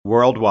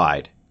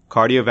Worldwide,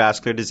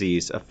 cardiovascular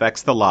disease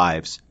affects the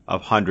lives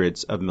of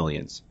hundreds of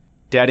millions.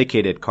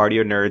 Dedicated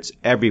cardio nerds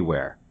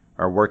everywhere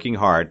are working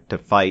hard to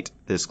fight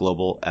this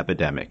global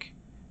epidemic.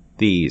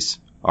 These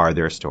are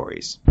their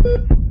stories.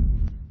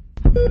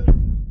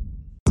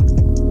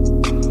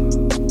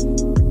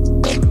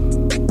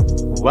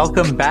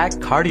 Welcome back,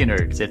 Cardio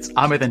Nerds. It's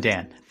Amit and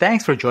Dan.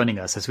 Thanks for joining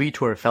us as we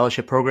tour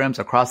fellowship programs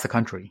across the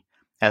country.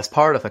 As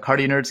part of the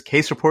Cardio Nerds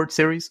Case Report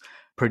series,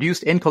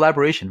 produced in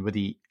collaboration with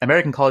the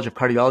American College of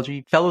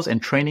Cardiology Fellows and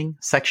Training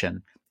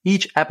section,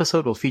 each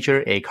episode will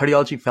feature a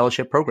cardiology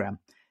fellowship program.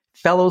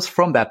 Fellows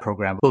from that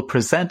program will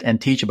present and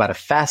teach about a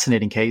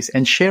fascinating case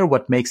and share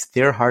what makes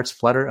their hearts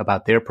flutter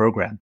about their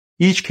program.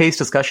 Each case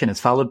discussion is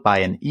followed by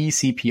an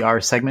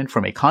eCPR segment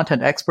from a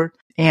content expert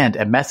and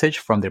a message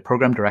from their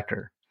program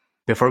director.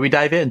 Before we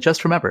dive in,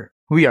 just remember,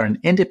 we are an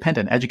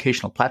independent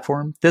educational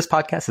platform. This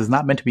podcast is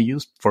not meant to be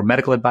used for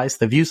medical advice.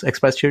 The views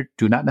expressed here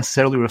do not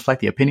necessarily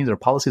reflect the opinions or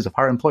policies of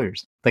our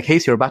employers. The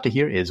case you're about to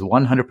hear is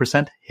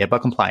 100%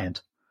 HIPAA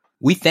compliant.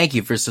 We thank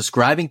you for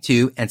subscribing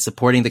to and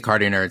supporting the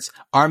Cardio Nerds.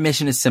 Our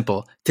mission is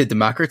simple: to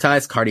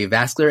democratize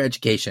cardiovascular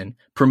education,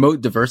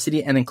 promote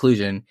diversity and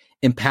inclusion,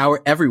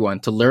 empower everyone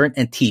to learn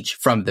and teach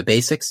from the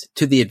basics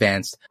to the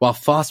advanced while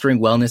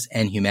fostering wellness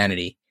and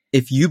humanity.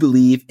 If you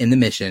believe in the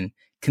mission,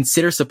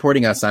 consider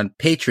supporting us on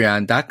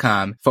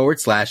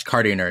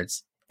patreon.com/Cardio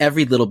Nerds.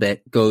 Every little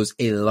bit goes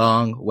a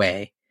long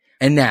way.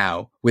 And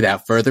now,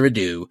 without further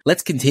ado,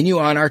 let's continue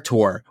on our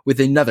tour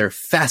with another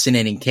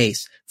fascinating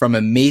case from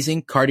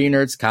amazing Cardio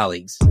Nerds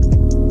colleagues.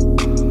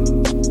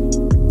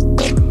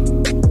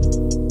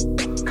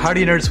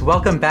 Cardio Nerds,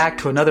 welcome back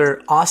to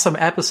another awesome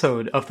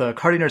episode of the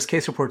Cardio Nerds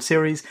Case Report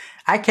series.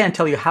 I can't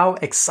tell you how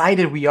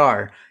excited we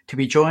are to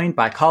be joined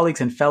by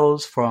colleagues and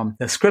fellows from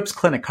the Scripps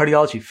Clinic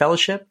Cardiology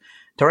Fellowship,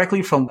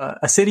 directly from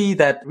a city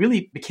that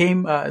really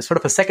became sort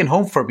of a second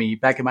home for me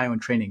back in my own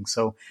training.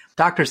 So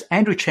Doctors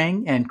Andrew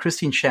Cheng and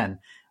Christine Shen,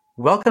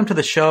 welcome to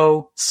the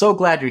show. So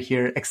glad you're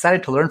here.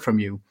 Excited to learn from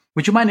you.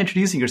 Would you mind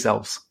introducing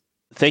yourselves?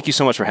 Thank you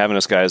so much for having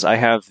us, guys. I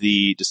have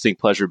the distinct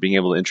pleasure of being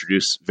able to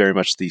introduce very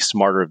much the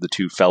smarter of the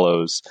two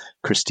fellows,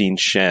 Christine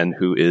Shen,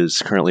 who is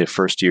currently a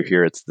first year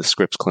here at the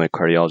Scripps Clinic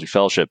Cardiology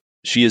Fellowship.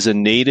 She is a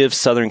native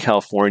Southern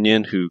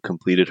Californian who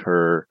completed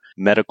her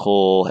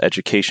medical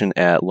education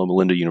at Loma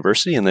Linda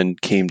University and then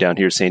came down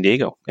here to San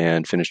Diego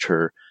and finished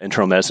her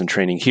internal medicine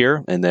training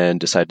here and then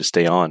decided to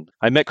stay on.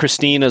 I met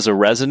Christine as a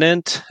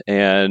resident,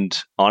 and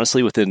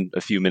honestly, within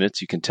a few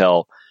minutes, you can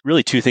tell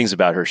really two things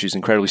about her. She's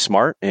incredibly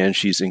smart and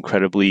she's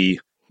incredibly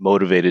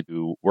motivated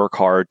to work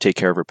hard, take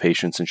care of her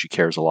patients, and she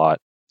cares a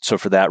lot. So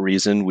for that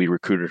reason, we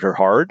recruited her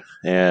hard,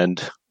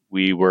 and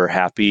we were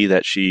happy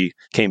that she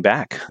came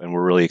back, and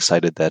we're really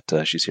excited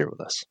that she's here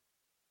with us.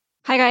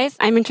 Hi, guys.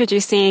 I'm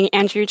introducing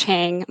Andrew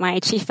Cheng, my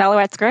chief fellow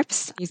at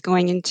Scripps. He's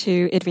going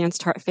into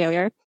advanced heart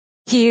failure.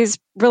 He's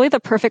really the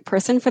perfect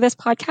person for this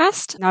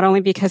podcast, not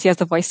only because he has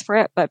the voice for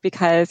it, but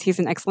because he's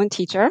an excellent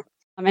teacher.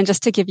 And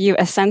just to give you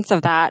a sense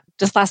of that,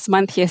 just last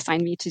month, he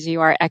assigned me to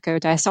do our echo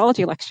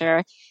diastology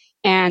lecture.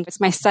 And it's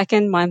my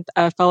second month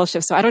of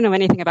fellowship, so I don't know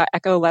anything about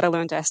echo, let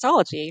alone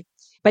diastology.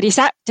 But he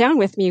sat down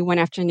with me one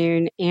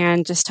afternoon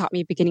and just taught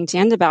me beginning to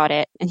end about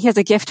it. And he has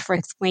a gift for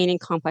explaining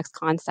complex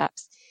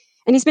concepts.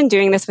 And he's been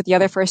doing this with the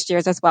other first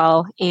years as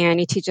well. And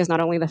he teaches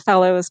not only the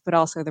fellows, but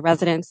also the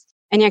residents.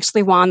 And he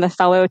actually won the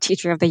Fellow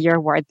Teacher of the Year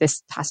award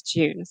this past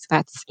June. So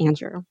that's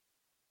Andrew.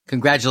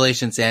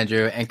 Congratulations,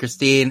 Andrew. And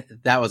Christine,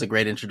 that was a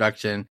great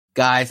introduction.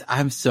 Guys,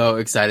 I'm so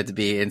excited to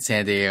be in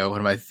San Diego, one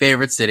of my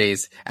favorite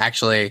cities.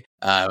 Actually,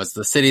 it was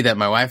the city that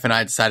my wife and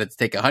I decided to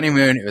take a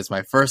honeymoon. It was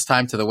my first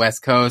time to the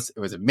West Coast. It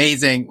was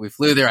amazing. We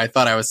flew there. I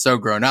thought I was so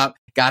grown up.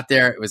 Got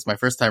there. It was my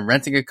first time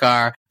renting a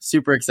car.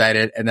 Super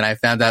excited. And then I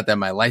found out that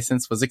my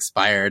license was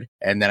expired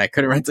and then I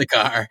couldn't rent a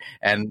car.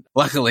 And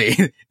luckily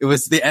it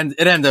was the end.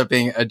 It ended up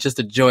being just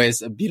a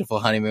joyous, a beautiful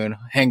honeymoon.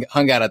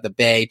 Hung out at the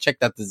bay,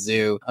 checked out the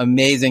zoo.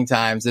 Amazing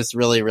times. This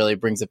really, really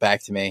brings it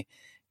back to me.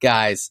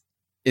 Guys,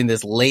 in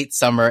this late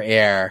summer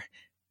air,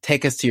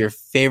 take us to your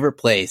favorite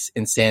place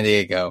in San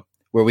Diego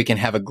where we can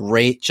have a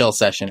great chill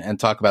session and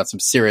talk about some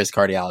serious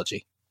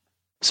cardiology.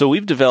 So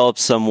we've developed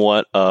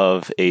somewhat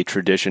of a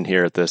tradition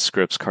here at the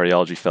Scripps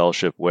Cardiology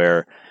Fellowship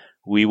where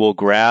we will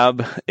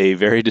grab a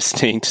very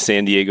distinct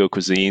San Diego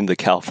cuisine, the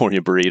California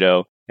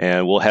burrito,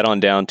 and we'll head on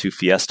down to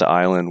Fiesta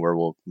Island where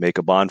we'll make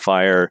a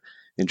bonfire,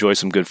 enjoy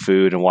some good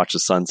food, and watch the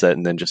sunset,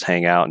 and then just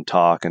hang out and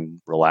talk and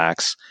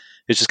relax.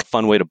 It's just a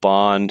fun way to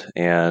bond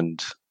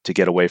and to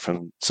get away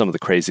from some of the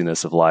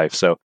craziness of life.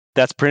 So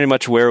that's pretty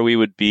much where we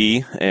would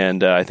be,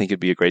 and I think it'd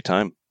be a great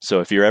time. So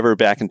if you're ever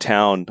back in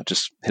town,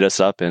 just hit us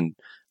up and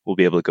we'll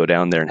be able to go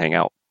down there and hang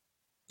out.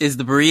 Is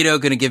the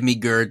burrito going to give me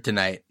GERD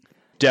tonight?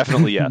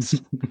 Definitely yes.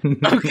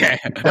 Okay.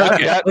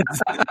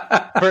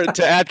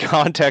 To add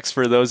context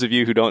for those of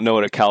you who don't know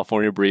what a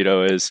California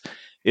burrito is,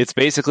 it's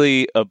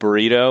basically a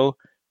burrito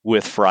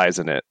with fries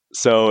in it.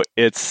 So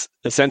it's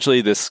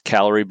essentially this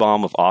calorie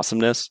bomb of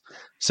awesomeness.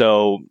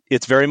 So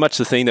it's very much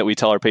the thing that we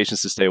tell our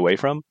patients to stay away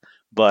from.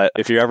 But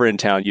if you're ever in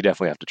town, you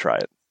definitely have to try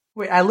it.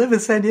 Wait, I live in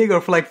San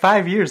Diego for like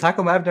 5 years. How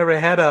come I've never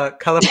had a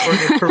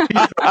California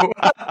burrito?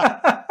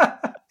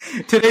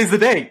 Today's the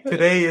day.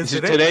 Today is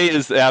the day. Today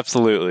is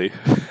absolutely.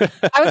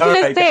 I was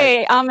going to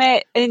say,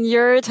 Amit, in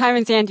your time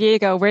in San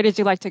Diego, where did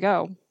you like to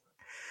go?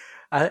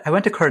 I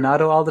went to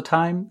Coronado all the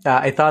time.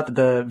 I thought that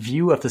the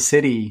view of the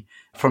city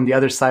from the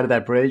other side of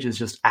that bridge is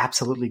just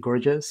absolutely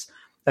gorgeous.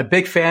 A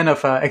big fan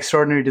of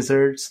extraordinary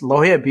desserts. La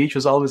Jolla Beach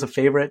was always a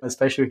favorite,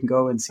 especially we can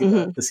go and see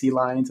the sea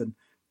lions and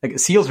like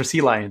seals or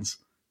sea lions.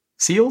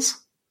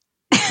 Seals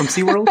from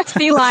SeaWorld?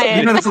 Sea lions.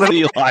 You know,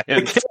 sea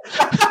lions.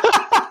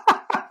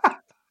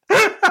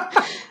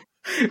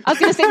 I was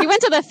going to say, you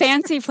went to the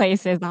fancy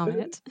places,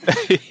 Amit.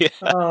 Yeah.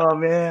 Oh,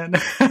 man.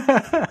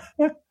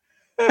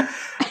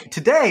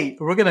 Today,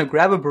 we're going to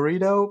grab a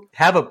burrito,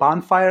 have a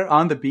bonfire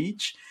on the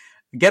beach,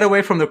 get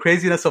away from the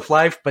craziness of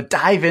life, but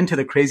dive into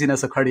the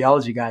craziness of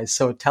cardiology, guys.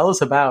 So tell us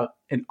about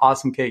an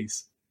awesome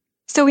case.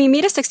 So we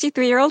meet a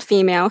 63-year-old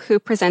female who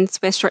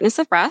presents with shortness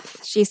of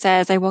breath. She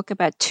says, I woke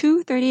up at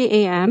 2:30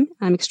 a.m.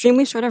 I'm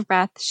extremely short of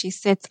breath. She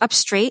sits up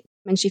straight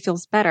and she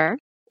feels better.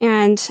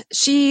 And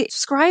she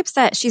describes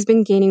that she's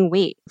been gaining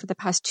weight for the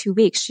past 2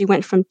 weeks. She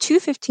went from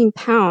 215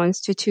 pounds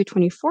to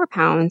 224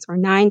 pounds, or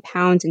 9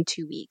 pounds in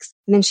 2 weeks.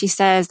 And then she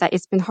says that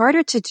it's been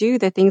harder to do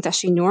the things that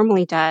she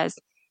normally does.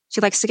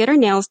 She likes to get her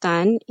nails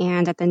done.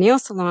 And at the nail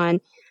salon,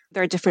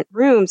 there are different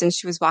rooms, and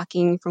she was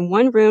walking from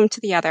one room to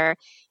the other,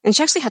 and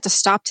she actually had to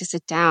stop to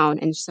sit down.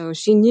 And so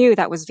she knew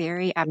that was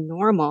very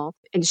abnormal.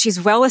 And she's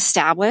well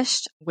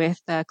established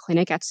with the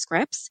clinic at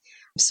Scripps.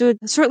 So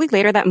shortly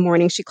later that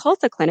morning, she calls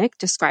the clinic,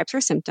 describes her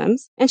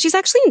symptoms, and she's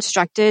actually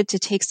instructed to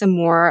take some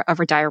more of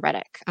her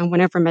diuretic. One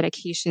of her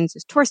medications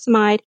is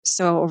torsemide.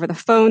 So over the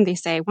phone, they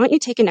say, why don't you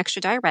take an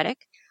extra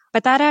diuretic?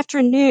 But that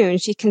afternoon,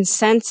 she can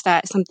sense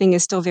that something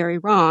is still very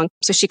wrong.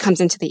 So she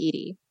comes into the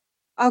ED.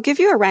 I'll give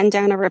you a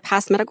rundown of her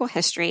past medical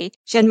history.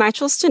 She had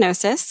mitral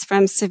stenosis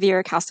from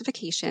severe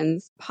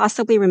calcifications,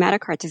 possibly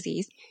rheumatic heart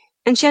disease,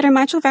 and she had her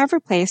mitral valve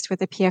replaced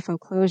with a PFO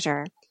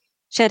closure.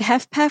 She had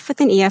HFpEF with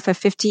an EF of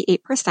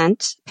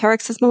 58%,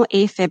 paroxysmal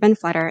AFib and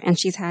flutter, and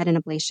she's had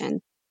an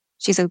ablation.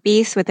 She's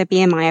obese with a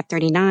BMI of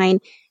 39.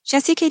 She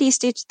has CKD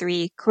stage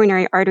 3,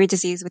 coronary artery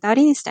disease without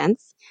any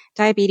stents,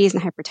 diabetes,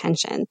 and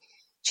hypertension.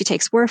 She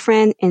takes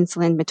warfarin,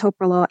 insulin,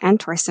 metoprolol, and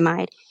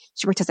torsemide.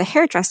 She worked as a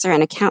hairdresser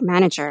and account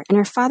manager, and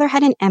her father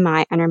had an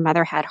MI and her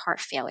mother had heart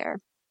failure.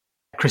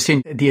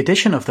 Christine, the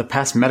addition of the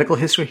past medical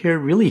history here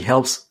really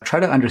helps try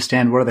to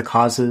understand what are the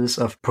causes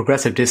of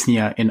progressive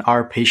dyspnea in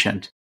our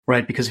patient,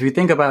 right? Because if you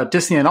think about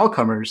dyspnea in all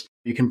comers,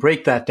 you can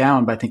break that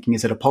down by thinking,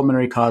 is it a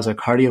pulmonary cause, a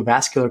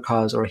cardiovascular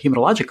cause, or a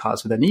hematologic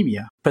cause with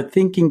anemia? But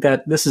thinking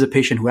that this is a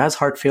patient who has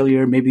heart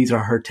failure, maybe these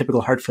are her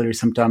typical heart failure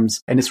symptoms,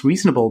 and it's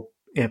reasonable,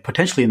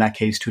 potentially in that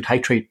case, to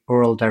titrate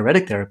oral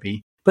diuretic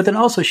therapy. But then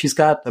also she's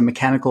got a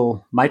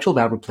mechanical mitral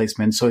valve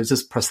replacement. So is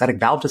this prosthetic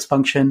valve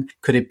dysfunction?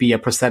 Could it be a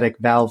prosthetic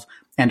valve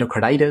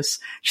endocarditis?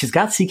 She's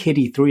got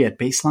CKD3 at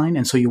baseline.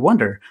 And so you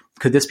wonder,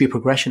 could this be a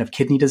progression of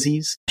kidney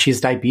disease? She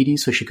has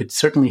diabetes, so she could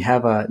certainly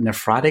have a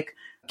nephrotic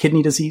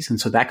kidney disease. And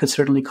so that could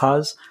certainly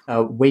cause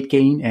weight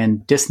gain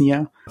and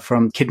dyspnea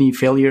from kidney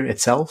failure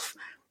itself.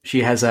 She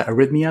has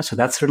arrhythmia, so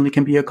that certainly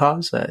can be a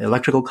cause,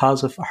 electrical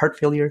cause of heart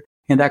failure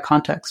in that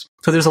context.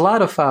 So there's a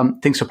lot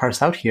of things to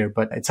parse out here,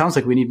 but it sounds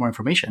like we need more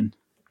information.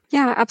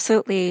 Yeah,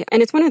 absolutely.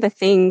 And it's one of the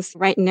things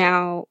right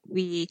now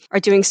we are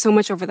doing so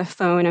much over the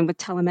phone and with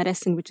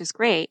telemedicine, which is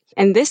great.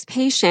 And this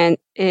patient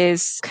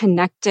is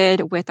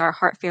connected with our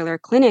heart failure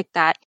clinic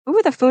that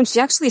over the phone, she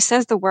actually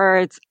says the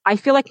words, I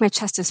feel like my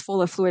chest is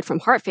full of fluid from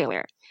heart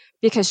failure,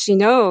 because she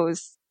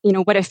knows,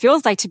 what it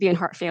feels like to be in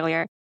heart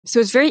failure.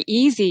 So it's very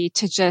easy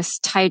to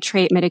just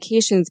titrate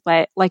medications.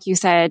 But like you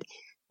said,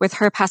 with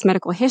her past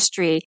medical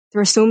history,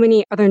 there are so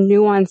many other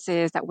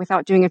nuances that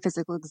without doing a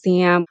physical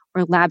exam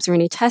or labs or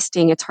any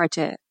testing, it's hard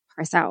to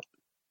parse out.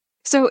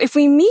 So if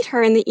we meet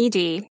her in the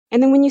ED,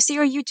 and then when you see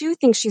her, you do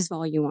think she's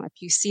volume up.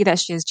 You see that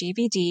she has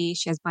JVD,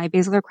 she has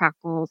bibasilar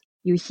crackles,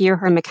 you hear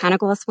her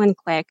mechanical S1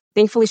 click.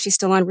 Thankfully, she's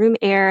still on room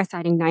air,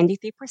 citing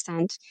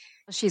 93%.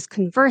 She's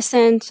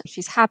conversant,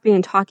 she's happy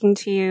and talking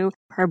to you.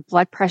 Her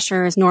blood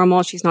pressure is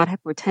normal, she's not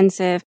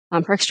hypotensive.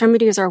 Her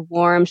extremities are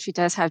warm, she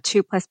does have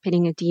 2+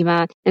 pitting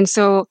edema. And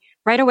so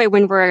right away,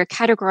 when we're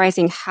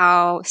categorizing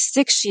how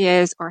sick she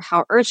is or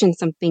how urgent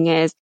something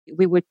is,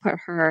 we would put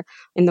her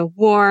in the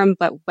warm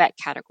but wet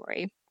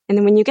category. And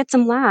then when you get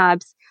some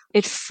labs,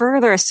 it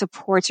further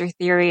supports your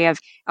theory of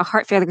a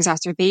heart failure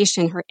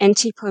exacerbation. Her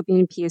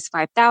NT-proBNP is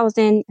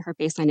 5,000, her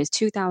baseline is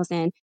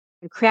 2,000.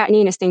 And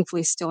creatinine is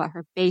thankfully still at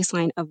her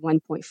baseline of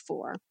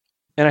 1.4.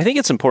 And I think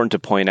it's important to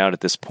point out at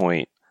this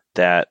point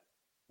that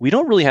we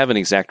don't really have an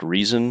exact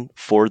reason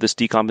for this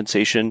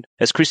decompensation.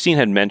 As Christine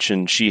had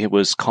mentioned, she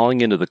was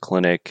calling into the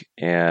clinic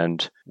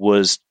and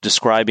was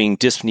describing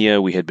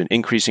dyspnea. We had been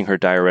increasing her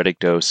diuretic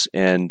dose.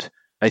 And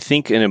I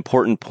think an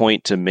important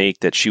point to make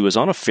that she was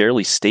on a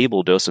fairly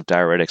stable dose of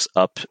diuretics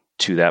up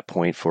to that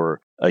point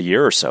for a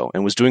year or so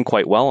and was doing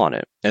quite well on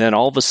it. And then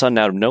all of a sudden,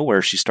 out of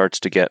nowhere, she starts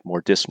to get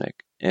more dyspneic.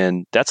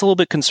 And that's a little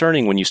bit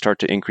concerning when you start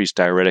to increase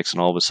diuretics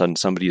and all of a sudden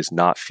somebody is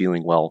not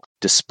feeling well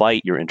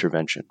despite your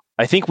intervention.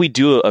 I think we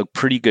do a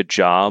pretty good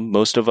job,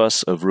 most of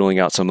us, of ruling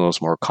out some of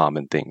those more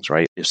common things,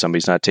 right? If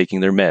somebody's not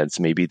taking their meds,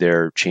 maybe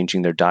they're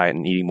changing their diet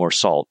and eating more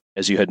salt.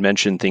 As you had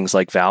mentioned, things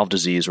like valve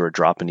disease or a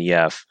drop in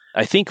EF.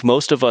 I think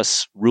most of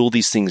us rule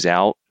these things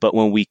out, but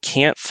when we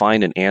can't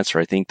find an answer,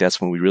 I think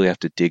that's when we really have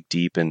to dig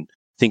deep and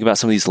think about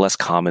some of these less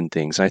common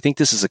things. And I think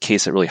this is a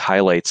case that really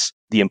highlights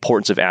the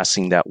importance of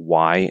asking that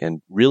why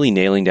and really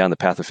nailing down the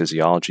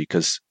pathophysiology,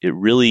 because it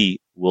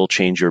really will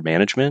change your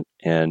management.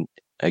 And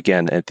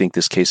again, I think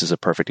this case is a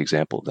perfect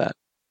example of that.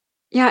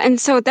 Yeah, and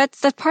so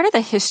that's the part of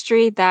the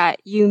history that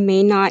you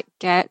may not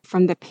get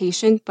from the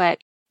patient, but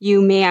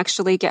you may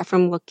actually get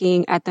from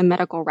looking at the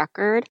medical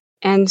record.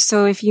 And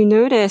so if you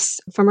notice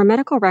from her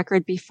medical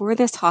record before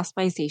this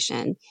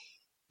hospitalization,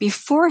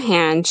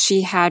 beforehand,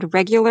 she had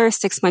regular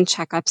 6-month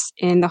checkups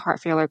in the heart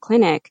failure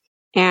clinic,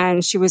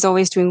 and she was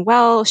always doing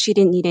well. She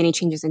didn't need any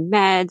changes in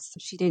meds.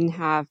 She didn't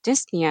have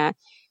dyspnea.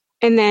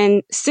 And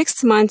then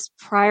 6 months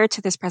prior to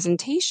this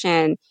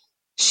presentation,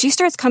 she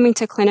starts coming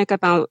to clinic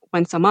about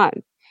once a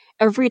month.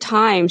 Every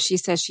time she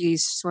says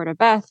she's short of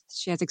breath,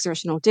 she has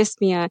exertional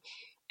dyspnea,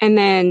 and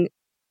then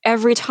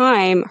every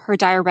time her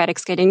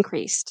diuretics get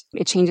increased.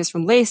 It changes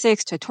from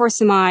Lasix to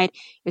torsemide,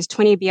 is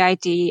 20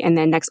 BID, and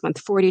then next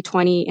month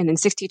 40-20, and then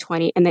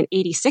 60-20, and then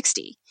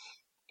 80-60.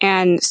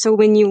 And so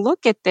when you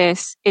look at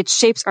this, it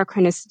shapes our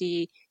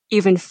chronicity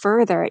even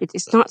further.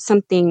 It's not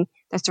something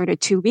that started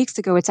 2 weeks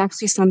ago. It's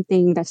actually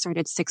something that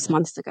started 6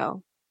 months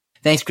ago.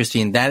 Thanks,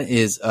 Christine. That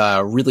is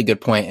a really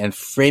good point. And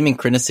framing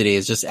chronicity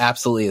is just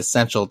absolutely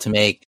essential to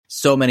make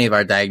so many of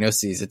our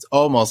diagnoses. It's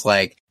almost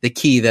like the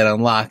key that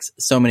unlocks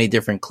so many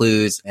different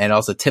clues and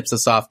also tips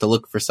us off to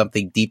look for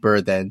something deeper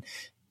than,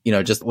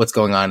 just what's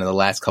going on in the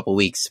last couple of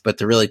weeks, but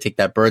to really take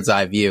that bird's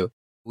eye view.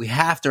 We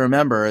have to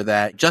remember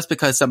that just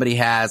because somebody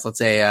has, let's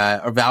say,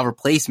 a valve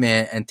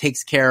replacement and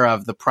takes care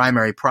of the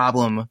primary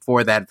problem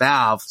for that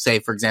valve, say,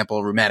 for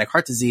example, rheumatic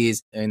heart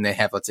disease, and they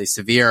have, let's say,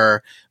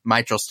 severe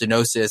mitral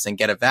stenosis and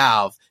get a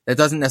valve, that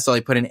doesn't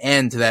necessarily put an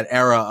end to that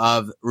era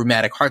of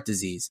rheumatic heart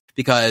disease.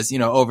 Because,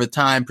 over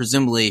time,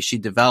 presumably she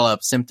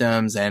developed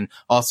symptoms and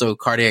also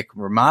cardiac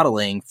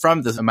remodeling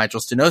from the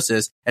mitral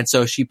stenosis. And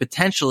so she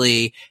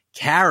potentially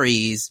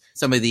carries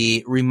some of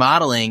the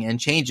remodeling and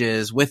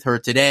changes with her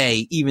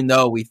today, even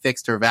though we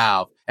fixed her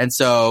valve. And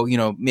so,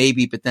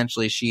 maybe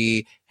potentially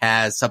she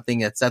has something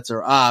that sets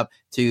her up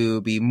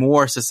to be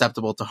more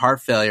susceptible to heart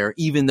failure,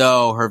 even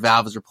though her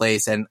valve is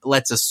replaced. And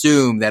let's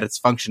assume that it's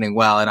functioning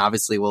well. And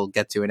obviously we'll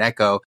get to an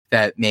echo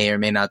that may or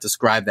may not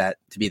describe that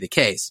to be the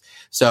case.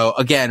 So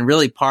again,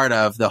 really part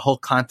of the whole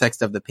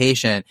context of the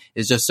patient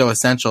is just so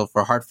essential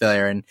for heart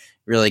failure, and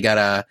really got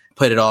to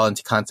put it all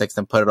into context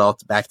and put it all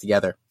back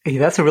together. Hey,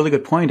 that's a really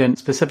good point, and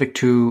specific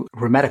to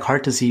rheumatic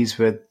heart disease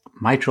with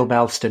mitral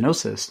valve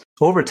stenosis.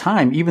 Over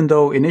time, even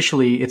though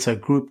initially it's a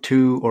group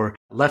 2 or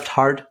left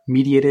heart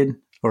mediated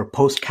or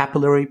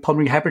post-capillary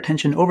pulmonary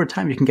hypertension, over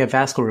time you can get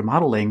vascular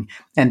remodeling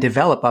and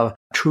develop a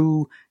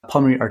true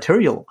pulmonary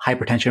arterial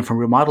hypertension from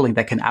remodeling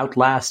that can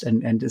outlast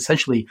and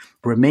essentially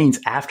remains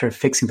after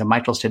fixing the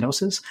mitral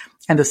stenosis.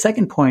 And the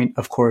second point,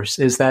 of course,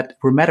 is that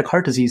rheumatic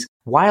heart disease,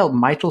 while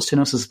mitral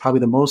stenosis is probably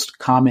the most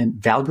common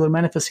valvular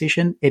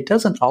manifestation, it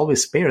doesn't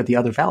always spare the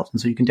other valves.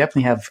 And so you can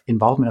definitely have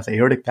involvement of the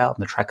aortic valve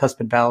and the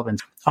tricuspid valve. And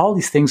all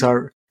these things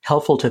are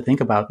helpful to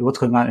think about what's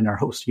going on in our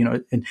host.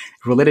 And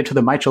related to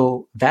the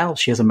mitral valve,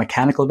 she has a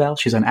mechanical valve.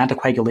 She's on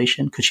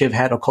anticoagulation. Could she have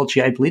had occult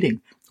GI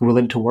bleeding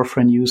related to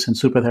warfarin use and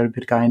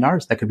supratherapeutic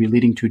INRs that could be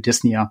leading to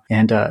dyspnea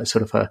and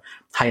sort of a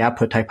high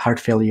output type heart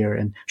failure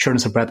and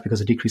shortness of breath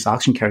because of decreased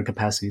oxygen carrying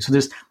capacity? So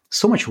there's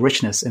so much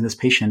richness in this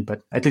patient,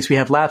 but at least we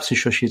have labs to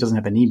show she doesn't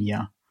have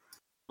anemia.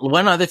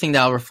 One other thing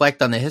that I'll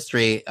reflect on the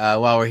history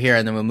while we're here,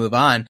 and then we'll move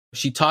on.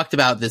 She talked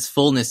about this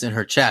fullness in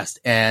her chest,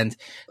 and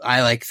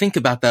I think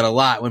about that a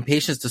lot when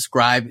patients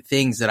describe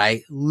things that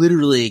I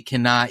literally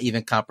cannot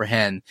even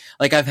comprehend.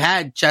 Like, I've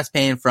had chest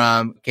pain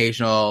from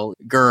occasional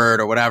GERD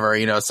or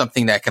whatever,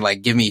 something that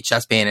can give me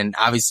chest pain, and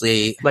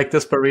obviously like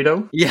this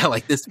burrito. Yeah,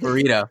 like this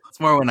burrito. It's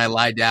more when I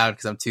lie down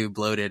because I'm too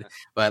bloated.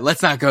 But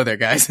let's not go there,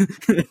 guys.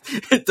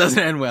 It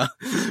doesn't end well.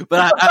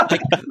 But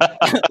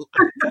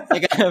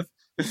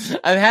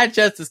I've had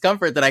chest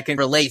discomfort that I can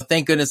relate.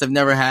 Thank goodness I've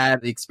never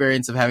had the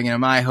experience of having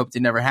an MI. I hope to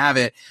never have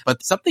it.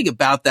 But something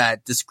about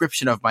that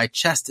description of my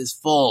chest is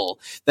full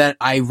that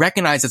I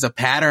recognize as a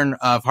pattern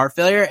of heart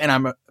failure. And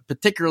I'm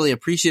particularly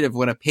appreciative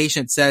when a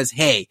patient says,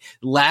 hey,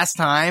 last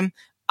time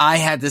I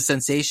had this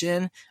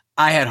sensation,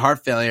 I had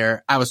heart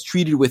failure. I was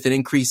treated with an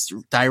increased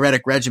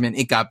diuretic regimen.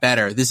 It got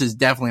better. This is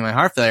definitely my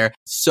heart failure.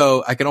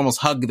 So I can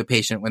almost hug the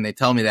patient when they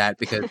tell me that,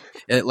 because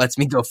it lets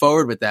me go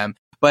forward with them.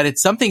 But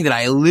it's something that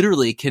I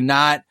literally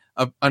cannot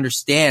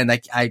understand.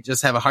 I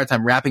just have a hard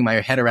time wrapping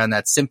my head around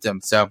that symptom.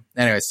 So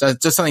anyway, so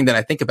it's just something that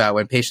I think about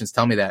when patients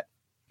tell me that.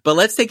 But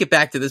let's take it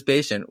back to this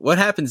patient. What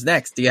happens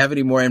next? Do you have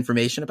any more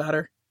information about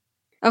her?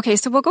 Okay,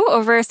 so we'll go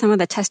over some of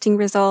the testing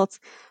results.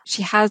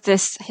 She has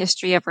this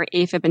history of her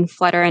AFib and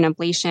flutter and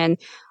ablation.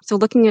 So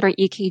looking at her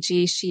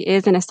EKG, she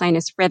is in a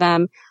sinus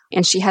rhythm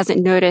and she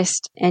hasn't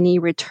noticed any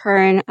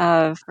return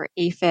of her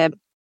AFib.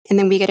 And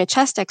then we get a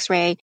chest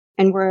x-ray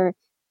and we're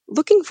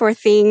looking for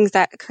things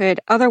that could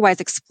otherwise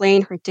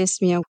explain her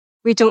dyspnea.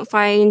 We don't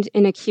find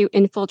an acute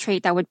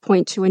infiltrate that would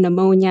point to a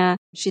pneumonia.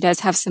 She does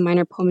have some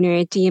minor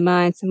pulmonary edema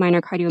and some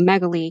minor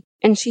cardiomegaly.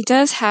 And she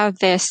does have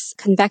this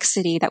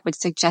convexity that would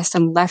suggest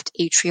some left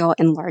atrial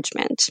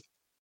enlargement.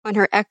 On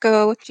her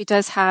echo, she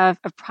does have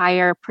a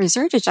prior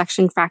preserved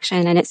ejection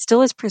fraction, and it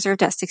still is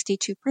preserved at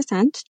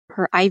 62%.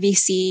 Her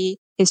IVC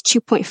is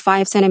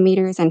 2.5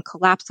 centimeters and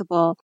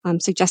collapsible,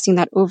 suggesting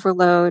that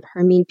overload.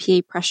 Her mean PA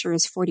pressure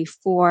is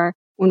 44.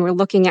 When we're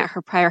looking at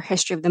her prior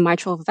history of the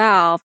mitral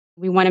valve,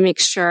 we want to make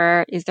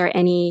sure, is there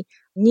any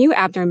new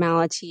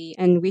abnormality?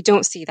 And we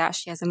don't see that.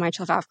 She has a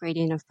mitral valve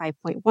gradient of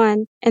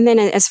 5.1. And then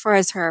as far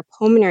as her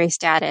pulmonary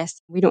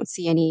status, we don't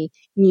see any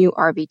new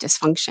RV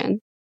dysfunction.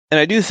 And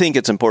I do think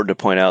it's important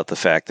to point out the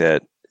fact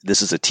that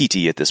this is a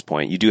TT at this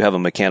point. You do have a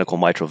mechanical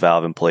mitral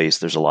valve in place.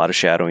 There's a lot of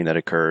shadowing that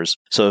occurs.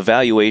 So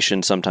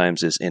evaluation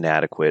sometimes is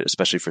inadequate,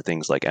 especially for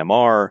things like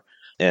MR.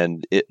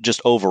 And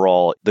just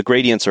overall, the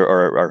gradients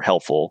are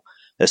helpful,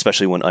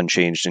 especially when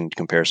unchanged in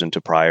comparison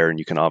to prior. And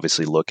you can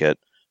obviously look at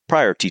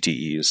prior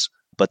TTEs.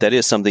 But that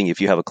is something, if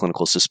you have a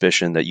clinical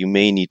suspicion, that you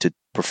may need to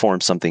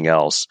perform something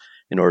else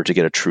in order to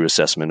get a true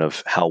assessment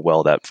of how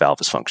well that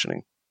valve is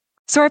functioning.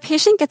 So our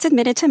patient gets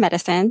admitted to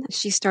medicine.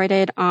 She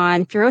started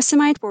on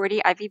furosemide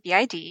 40 IV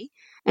BID,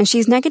 and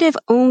she's negative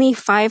only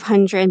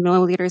 500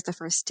 milliliters the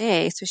first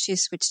day. So she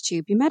switched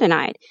to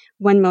bumetanide,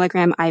 1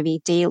 milligram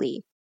IV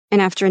daily.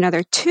 And after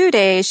another 2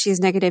 days,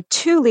 she's negative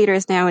 2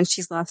 liters now, and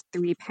she's lost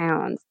 3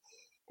 pounds.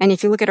 And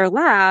if you look at her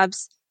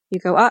labs, you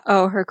go,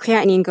 her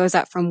creatinine goes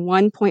up from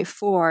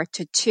 1.4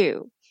 to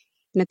 2.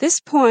 And at this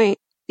point,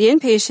 the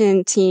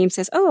inpatient team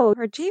says,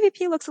 her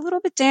GVP looks a little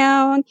bit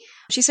down.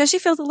 She says she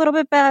feels a little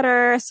bit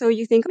better. So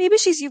you think maybe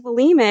she's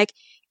euvolemic.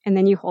 And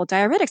then you hold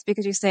diuretics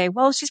because you say,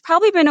 well, she's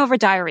probably been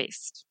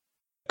over-diuresed.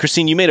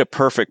 Christine, you made a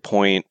perfect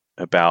point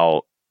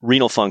about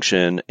renal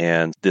function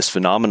and this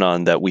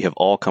phenomenon that we have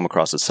all come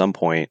across at some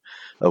point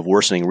of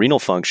worsening renal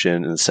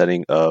function in the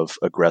setting of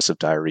aggressive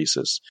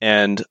diuresis.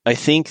 And I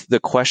think the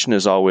question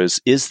is always,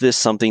 is this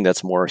something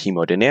that's more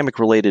hemodynamic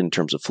related in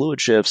terms of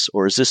fluid shifts,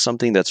 or is this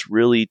something that's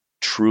really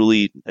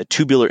truly a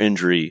tubular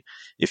injury,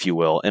 if you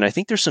will? And I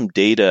think there's some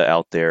data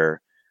out there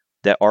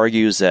that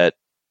argues that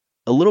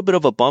a little bit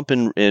of a bump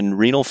in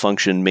renal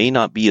function may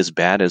not be as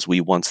bad as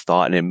we once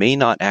thought, and it may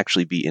not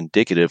actually be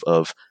indicative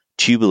of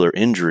tubular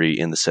injury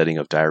in the setting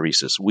of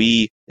diuresis.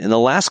 We, in the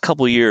last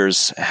couple of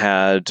years,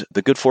 had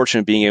the good fortune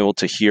of being able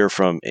to hear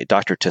from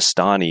Dr.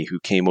 Testani, who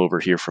came over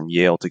here from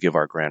Yale to give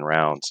our grand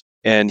rounds.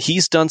 And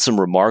he's done some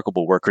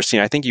remarkable work. Christine,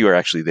 I think you were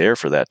actually there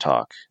for that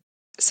talk.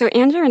 So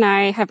Andrew and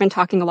I have been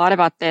talking a lot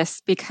about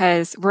this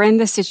because we're in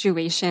this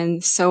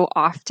situation so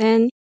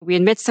often. We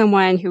admit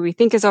someone who we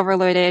think is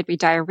overloaded, we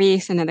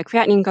diurese, and then the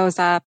creatinine goes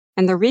up.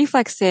 And the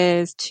reflex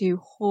is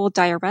to hold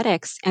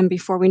diuretics. And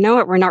before we know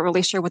it, we're not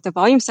really sure what the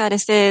volume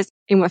status is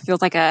in what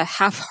feels like a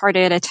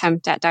half-hearted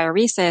attempt at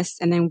diuresis.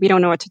 And then we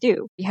don't know what to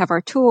do. We have our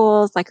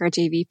tools like our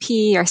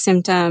JVP, our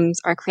symptoms,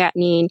 our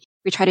creatinine.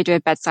 We try to do a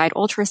bedside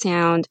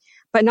ultrasound,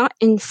 but not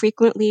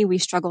infrequently we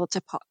struggle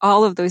to put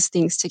all of those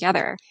things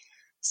together.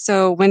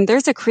 So when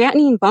there's a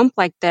creatinine bump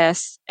like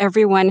this,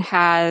 everyone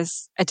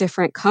has a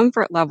different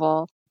comfort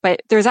level,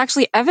 but there's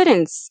actually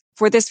evidence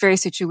for this very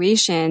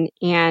situation.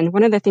 And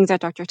one of the things that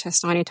Dr.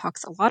 Testani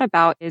talks a lot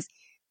about is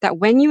that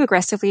when you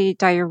aggressively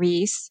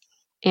diurese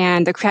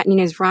and the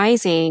creatinine is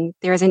rising,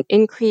 there's an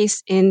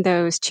increase in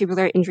those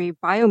tubular injury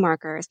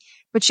biomarkers,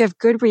 but you have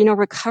good renal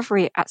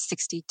recovery at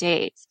 60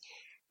 days.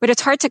 But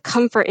it's hard to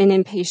comfort an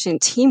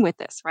inpatient team with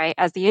this, right?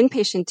 As the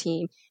inpatient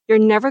team, you're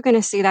never going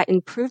to see that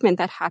improvement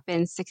that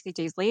happens 60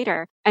 days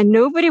later. And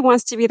nobody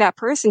wants to be that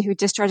person who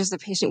discharges the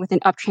patient with an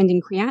uptrending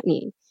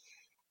creatinine.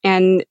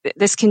 And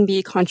this can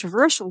be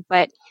controversial,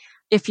 but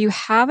if you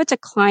have a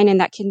decline in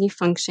that kidney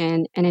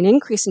function and an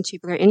increase in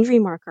tubular injury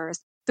markers,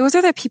 those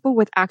are the people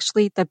with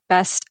actually the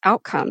best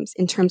outcomes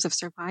in terms of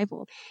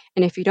survival.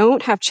 And if you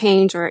don't have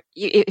change or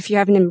if you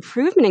have an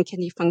improvement in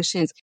kidney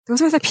functions,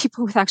 those are the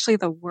people with actually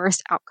the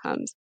worst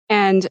outcomes.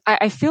 And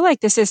I feel like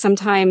this is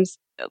sometimes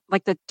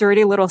like the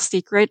dirty little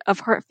secret of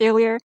heart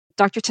failure.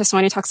 Dr.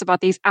 Testani talks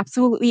about these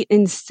absolutely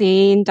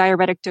insane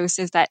diuretic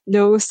doses that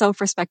no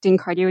self-respecting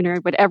cardio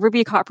nerd would ever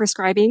be caught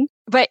prescribing.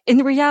 But in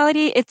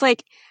reality, it's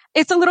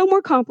a little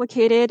more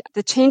complicated.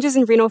 The changes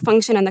in renal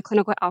function and the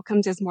clinical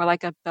outcomes is more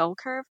like a bell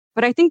curve.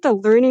 But I think the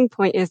learning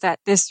point is that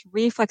this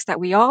reflex that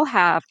we all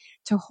have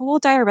to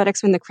hold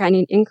diuretics when the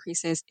creatinine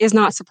increases is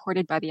not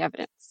supported by the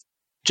evidence.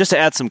 Just to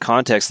add some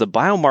context, the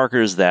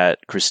biomarkers that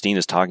Christine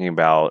is talking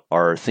about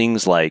are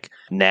things like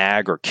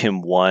NAG or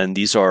KIM1.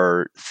 These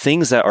are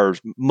things that are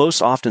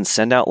most often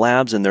send out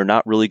labs, and they're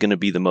not really going to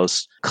be the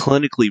most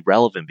clinically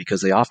relevant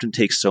because they often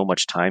take so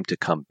much time to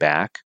come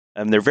back.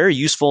 They're very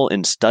useful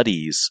in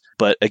studies.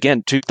 But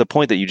again, to the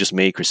point that you just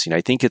made, Christine,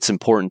 I think it's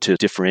important to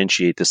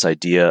differentiate this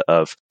idea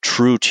of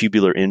true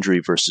tubular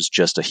injury versus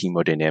just a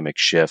hemodynamic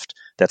shift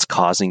that's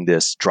causing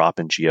this drop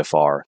in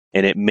GFR.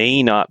 And it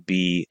may not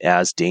be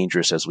as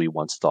dangerous as we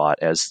once thought,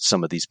 as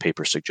some of these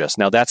papers suggest.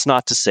 Now, that's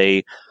not to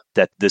say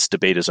that this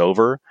debate is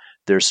over.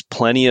 There's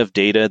plenty of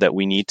data that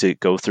we need to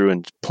go through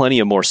and plenty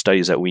of more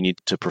studies that we need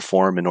to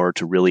perform in order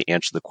to really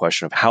answer the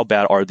question of how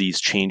bad are these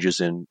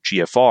changes in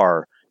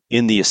GFR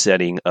in the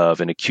setting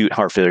of an acute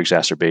heart failure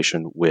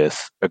exacerbation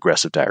with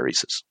aggressive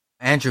diuresis.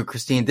 Andrew,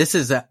 Christine, this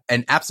is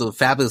an absolute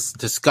fabulous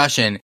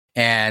discussion.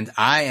 And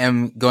I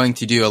am going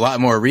to do a lot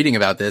more reading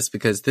about this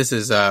because this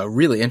is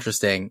really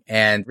interesting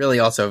and really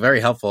also very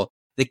helpful.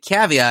 The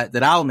caveat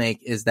that I'll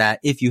make is that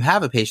if you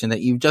have a patient that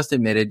you've just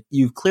admitted,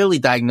 you've clearly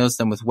diagnosed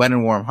them with wet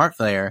and warm heart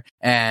failure,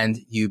 and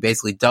you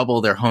basically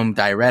double their home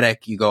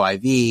diuretic, you go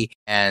IV,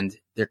 and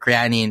their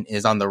creatinine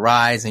is on the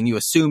rise, and you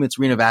assume it's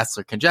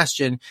renovascular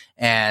congestion,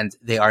 and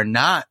they are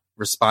not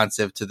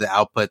responsive to the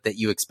output that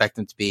you expect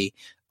them to be.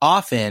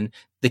 Often,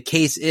 the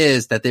case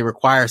is that they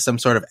require some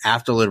sort of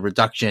afterload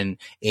reduction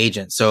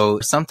agent.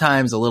 So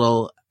sometimes a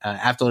little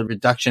afterload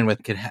reduction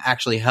could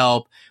actually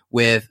help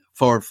with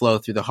forward flow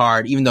through the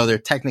heart. Even though they're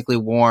technically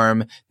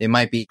warm, they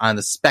might be on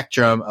the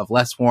spectrum of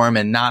less warm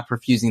and not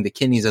perfusing the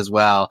kidneys as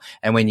well.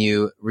 And when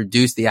you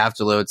reduce the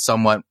afterload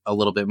somewhat a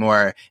little bit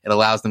more, it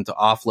allows them to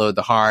offload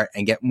the heart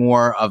and get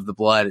more of the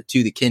blood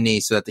to the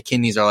kidneys so that the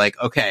kidneys are like,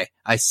 okay,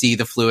 I see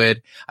the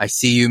fluid. I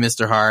see you,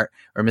 Mr. Hart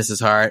or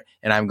Mrs. Hart,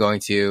 and I'm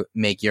going to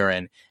make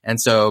urine. And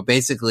so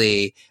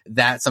basically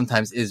that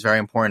sometimes is very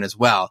important as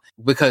well,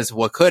 because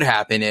what could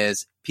happen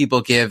is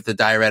people give the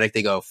diuretic,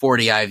 they go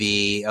 40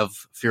 IV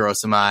of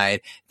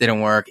furosemide,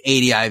 didn't work,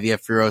 80 IV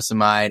of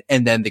furosemide,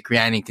 and then the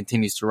creatinine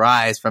continues to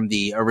rise from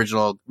the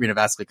original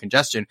renovascular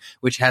congestion,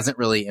 which hasn't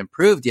really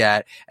improved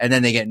yet. And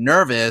then they get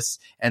nervous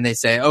and they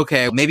say,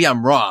 okay, maybe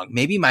I'm wrong.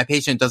 Maybe my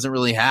patient doesn't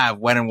really have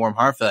wet and warm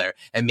heart failure.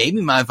 And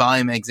maybe my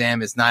volume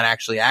exam is not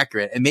actually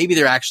accurate. And maybe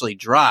they're actually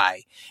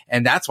dry.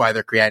 And that's why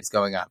their creatinine is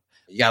going up.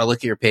 You got to look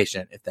at your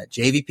patient. If that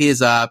JVP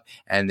is up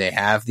and they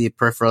have the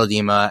peripheral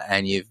edema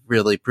and you've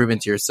really proven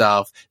to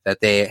yourself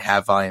that they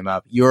have volume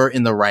up, you're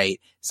in the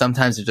right.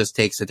 Sometimes it just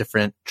takes a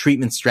different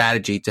treatment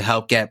strategy to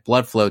help get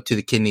blood flow to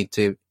the kidney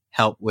to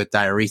help with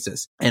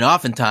diuresis. And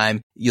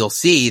oftentimes you'll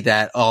see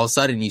that all of a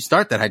sudden you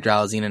start that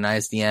hydralazine and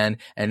ISDN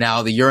and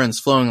now the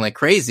urine's flowing like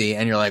crazy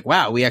and you're like,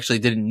 wow, we actually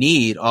didn't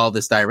need all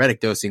this diuretic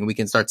dosing. We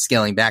can start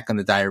scaling back on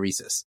the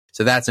diuresis.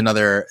 So that's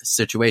another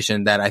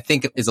situation that I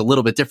think is a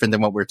little bit different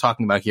than what we're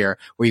talking about here,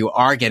 where you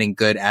are getting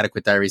good,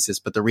 adequate diuresis,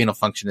 but the renal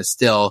function is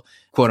still,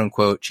 quote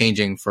unquote,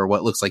 changing for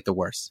what looks like the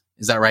worst.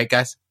 Is that right,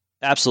 guys?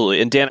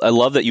 Absolutely. And Dan, I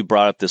love that you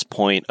brought up this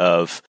point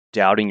of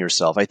doubting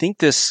yourself. I think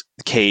this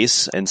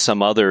case and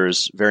some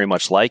others very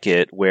much like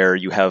it, where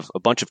you have a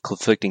bunch of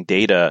conflicting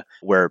data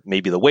where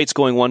maybe the weight's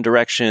going one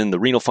direction, the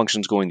renal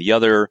function's going the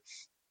other,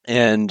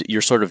 and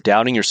you're sort of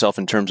doubting yourself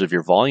in terms of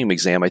your volume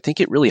exam. I think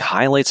it really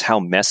highlights how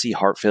messy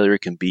heart failure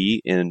can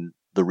be in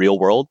the real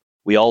world.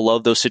 We all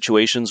love those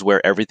situations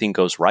where everything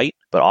goes right,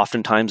 but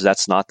oftentimes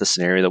that's not the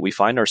scenario that we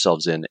find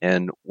ourselves in.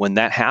 And when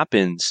that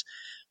happens,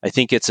 I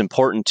think it's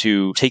important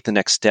to take the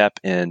next step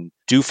and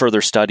do further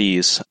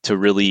studies to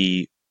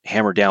really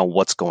hammer down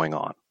what's going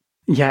on.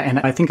 Yeah, and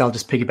I think I'll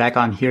just piggyback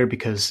on here,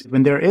 because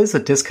when there is a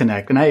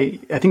disconnect, and I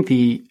think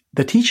the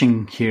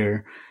teaching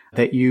here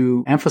that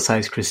you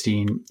emphasize,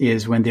 Christine,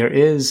 is when there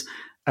is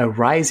a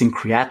rise in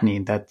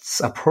creatinine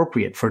that's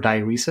appropriate for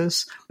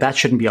diuresis, that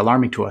shouldn't be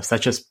alarming to us. That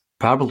just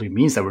probably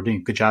means that we're doing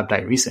a good job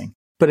diuresing.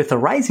 But if the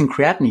rise in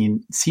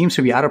creatinine seems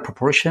to be out of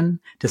proportion,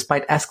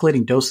 despite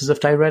escalating doses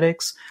of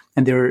diuretics,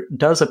 and there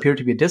does appear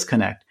to be a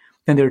disconnect,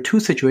 then there are two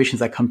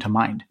situations that come to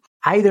mind.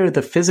 Either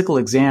the physical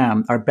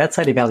exam, our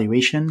bedside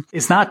evaluation,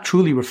 is not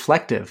truly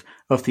reflective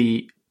of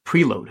the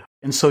preload.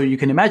 And so you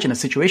can imagine a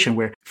situation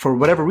where, for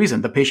whatever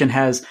reason, the patient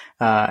has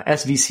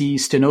SVC,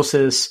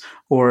 stenosis,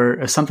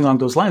 or something along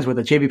those lines where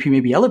the JVP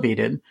may be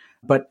elevated,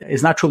 but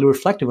is not truly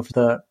reflective of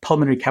the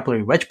pulmonary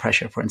capillary wedge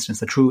pressure, for instance,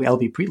 the true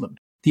LV preload.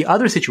 The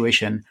other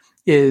situation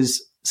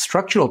is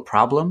structural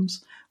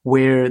problems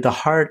where the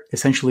heart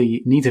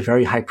essentially needs a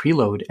very high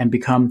preload and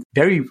become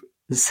very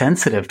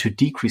sensitive to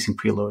decreasing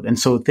preload. And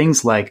so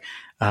things like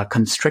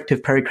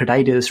constrictive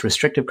pericarditis,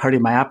 restrictive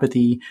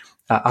cardiomyopathy,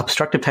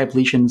 obstructive type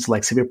lesions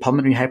like severe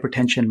pulmonary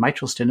hypertension,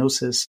 mitral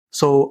stenosis.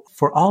 So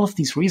for all of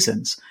these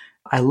reasons,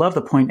 I love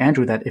the point,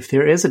 Andrew, that if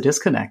there is a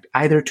disconnect,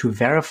 either to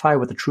verify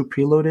what the true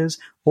preload is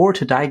or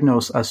to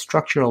diagnose a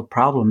structural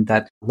problem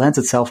that lends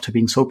itself to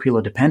being so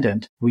preload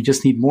dependent, we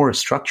just need more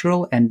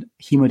structural and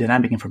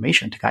hemodynamic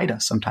information to guide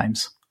us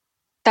sometimes.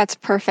 That's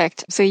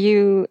perfect. So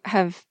you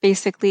have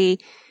basically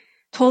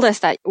told us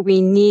that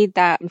we need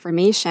that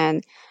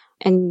information.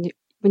 And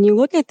when you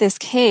look at this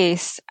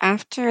case,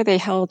 after they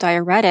held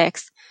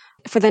diuretics,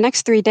 For the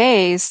next 3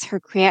 days, her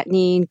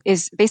creatinine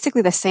is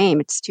basically the same.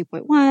 It's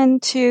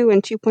 2.1, 2,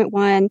 and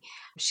 2.1.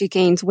 She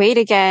gains weight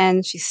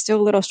again. She's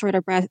still a little short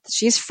of breath.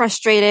 She's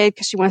frustrated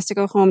because she wants to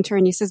go home to her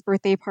niece's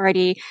birthday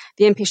party.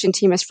 The inpatient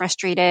team is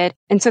frustrated.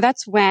 And so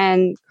that's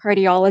when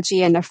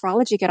cardiology and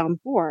nephrology get on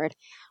board.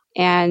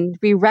 And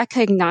we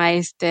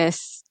recognize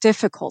this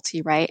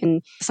difficulty, right?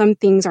 And some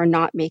things are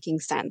not making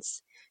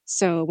sense.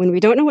 So when we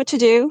don't know what to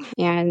do,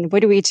 and what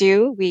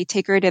do? We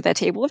take her to the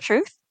table of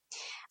truth.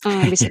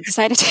 We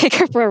decide to take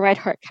her for a right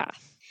heart cath.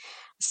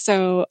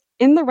 So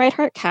in the right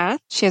heart cath,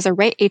 she has a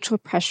right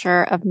atrial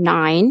pressure of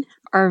 9.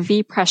 Our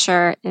V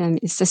pressure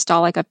is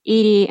systolic of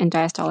 80 and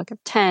diastolic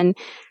of 10.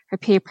 Her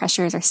PA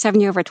pressures are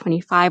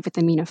 70/25 with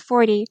a mean of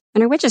 40.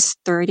 And her wedge is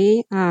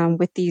 30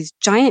 with these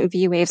giant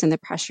V waves in the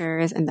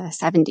pressures in the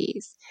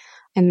 70s.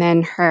 And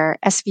then her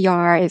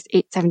SVR is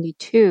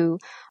 872.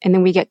 And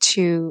then we get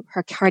to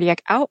her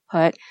cardiac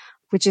output,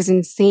 which is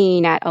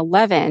insane at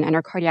 11. And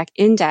her cardiac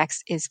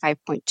index is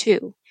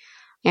 5.2.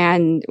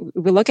 And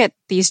we look at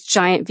these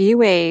giant V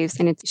waves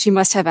and she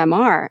must have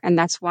MR. And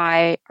that's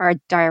why our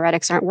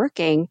diuretics aren't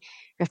working.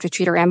 We have to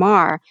treat her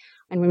MR.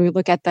 And when we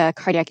look at the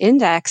cardiac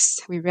index,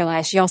 we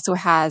realize she also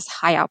has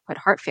high output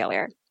heart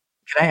failure.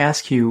 Can I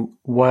ask you,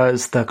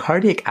 was the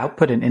cardiac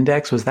output and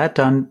index, was that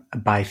done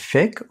by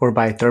FIC or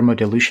by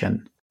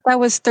thermodilution? That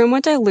was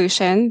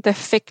thermodilution. The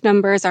FIC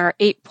numbers are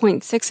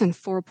 8.6 and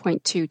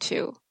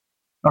 4.22.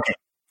 Okay,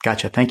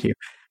 gotcha. Thank you.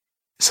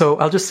 So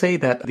I'll just say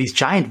that these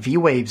giant V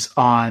waves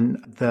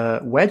on the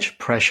wedge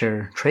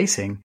pressure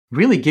tracing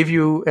really give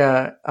you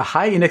a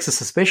high index of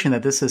suspicion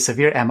that this is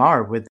severe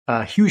MR with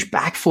a huge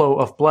backflow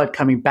of blood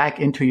coming back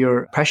into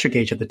your pressure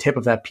gauge at the tip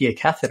of that PA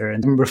catheter.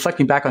 And I'm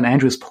reflecting back on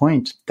Andrew's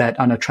point that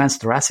on a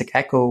transthoracic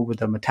echo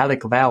with a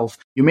metallic valve,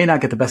 you may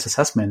not get the best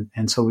assessment.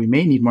 And so we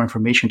may need more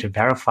information to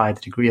verify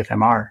the degree of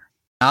MR.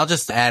 I'll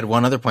just add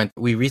one other point.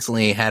 We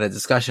recently had a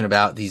discussion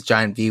about these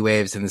giant V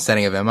waves in the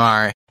setting of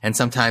MR, and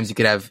sometimes you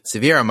could have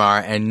severe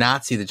MR and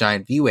not see the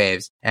giant V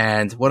waves.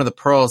 And one of the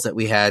pearls that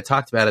we had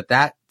talked about at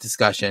that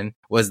discussion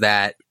was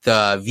that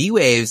the V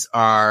waves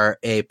are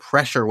a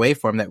pressure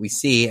waveform that we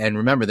see. And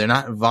remember, they're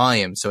not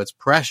volume, so it's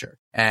pressure.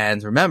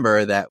 And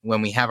remember that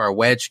when we have our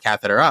wedge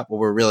catheter up, what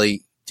we're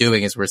really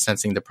doing is we're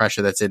sensing the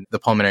pressure that's in the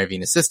pulmonary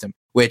venous system,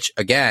 which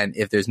again,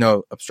 if there's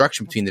no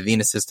obstruction between the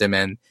venous system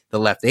and the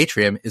left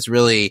atrium, is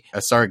really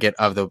a surrogate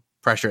of the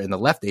pressure in the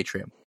left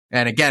atrium.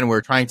 And again,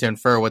 we're trying to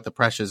infer what the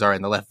pressures are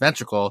in the left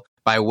ventricle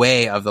by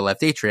way of the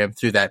left atrium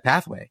through that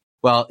pathway.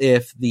 Well,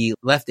 if the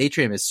left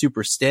atrium is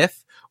super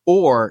stiff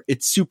or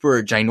it's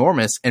super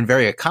ginormous and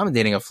very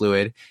accommodating of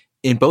fluid,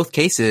 in both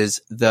cases,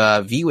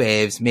 the V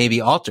waves may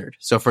be altered.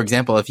 So for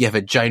example, if you have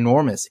a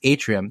ginormous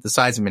atrium the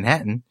size of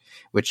Manhattan,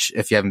 which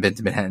if you haven't been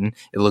to Manhattan,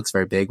 it looks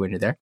very big when you're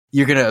there,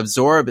 you're going to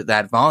absorb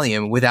that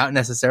volume without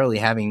necessarily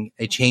having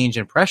a change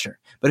in pressure.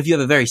 But if you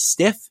have a very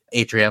stiff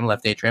atrium,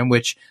 left atrium,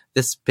 which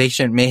this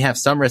patient may have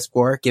some risk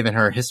for, given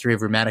her history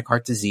of rheumatic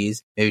heart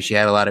disease, maybe she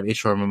had a lot of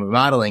atrial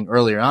remodeling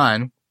earlier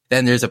on,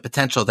 then there's a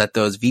potential that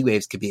those V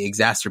waves could be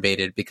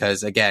exacerbated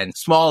because, again,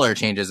 smaller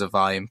changes of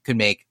volume could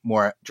make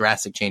more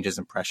drastic changes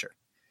in pressure.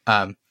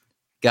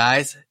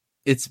 Guys,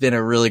 it's been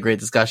a really great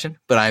discussion,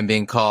 but I'm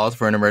being called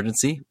for an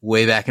emergency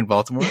way back in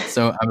Baltimore.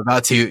 So I'm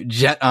about to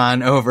jet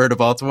on over to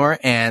Baltimore,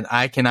 and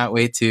I cannot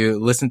wait to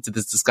listen to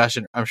this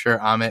discussion. I'm sure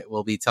Amit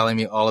will be telling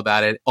me all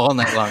about it all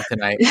night long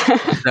tonight.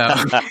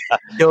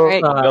 So,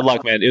 good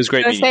luck, man. It was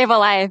great. Go save a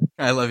life.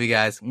 I love you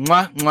guys.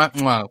 Mwah, mwah,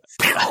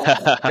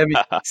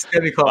 mwah.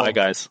 Steady call. Bye,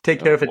 guys.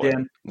 Take care of it,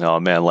 Dan. Oh,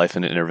 man, life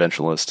in an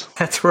interventionalist.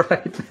 That's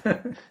right.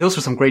 Those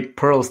were some great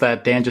pearls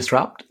that Dan just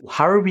dropped.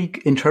 How are we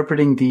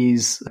interpreting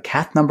these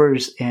cath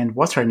numbers, and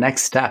what's our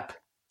next step?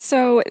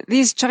 So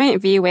these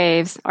giant V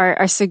waves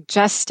are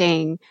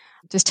suggesting,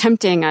 just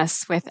tempting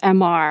us with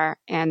MR,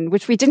 and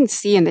which we didn't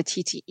see in the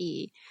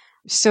TTE.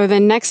 So the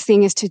next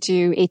thing is to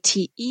do a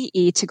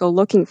TEE to go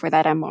looking for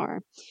that MR.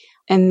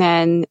 And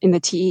then in the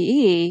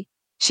TEE,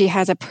 she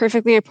has a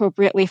perfectly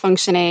appropriately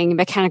functioning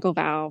mechanical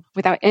valve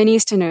without any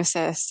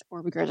stenosis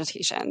or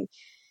regurgitation.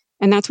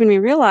 And that's when we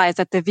realize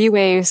that the V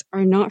waves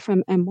are not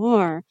from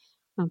MR,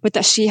 but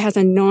that she has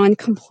a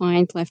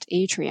non-compliant left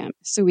atrium.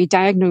 So we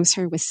diagnose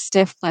her with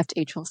stiff left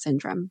atrial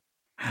syndrome.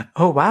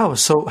 Oh, wow.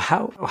 So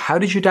how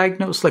did you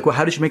diagnose,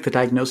 how did you make the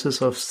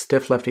diagnosis of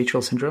stiff left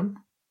atrial syndrome?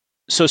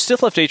 So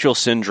stiff left atrial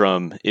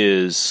syndrome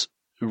is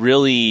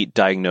really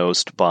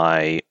diagnosed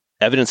by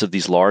evidence of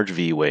these large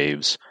V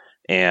waves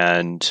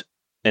and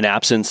an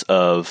absence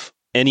of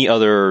any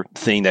other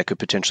thing that could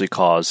potentially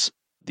cause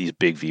these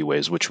big V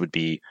waves, which would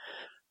be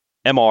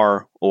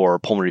MR or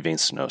pulmonary vein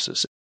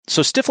stenosis.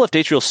 So stiff left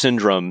atrial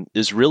syndrome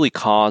is really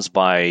caused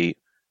by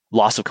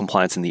loss of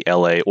compliance in the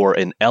LA, or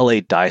an LA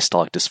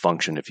diastolic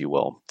dysfunction, if you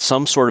will.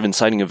 Some sort of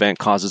inciting event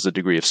causes a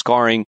degree of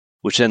scarring.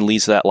 which then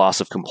leads to that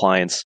loss of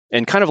compliance.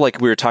 And kind of like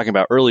we were talking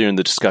about earlier in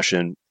the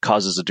discussion,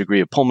 causes a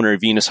degree of pulmonary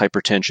venous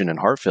hypertension and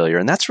heart failure.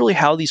 And that's really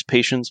how these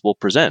patients will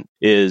present,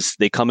 is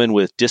they come in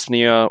with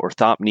dyspnea,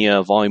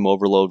 orthopnea, volume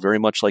overload, very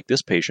much like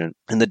this patient.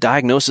 And the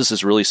diagnosis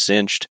is really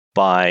cinched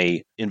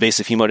by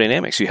invasive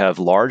hemodynamics. You have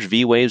large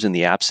V waves in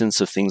the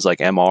absence of things like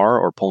MR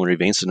or pulmonary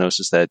vein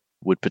stenosis that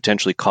would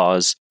potentially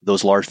cause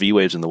those large V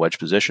waves in the wedge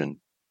position.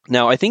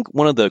 Now, I think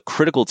one of the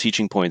critical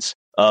teaching points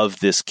of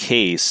this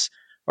case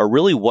are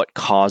really what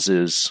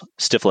causes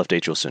stiff left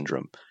atrial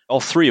syndrome, all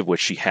three of which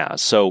she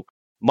has. So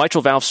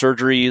mitral valve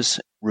surgeries,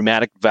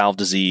 rheumatic valve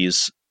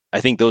disease,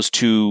 I think those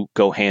two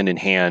go hand in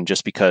hand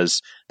just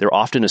because they're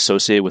often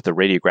associated with a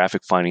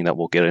radiographic finding that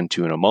we'll get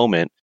into in a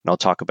moment, and I'll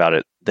talk about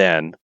it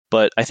then.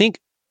 But I think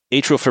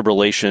atrial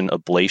fibrillation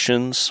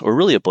ablations, or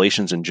really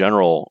ablations in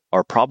general,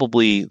 are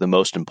probably the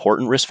most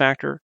important risk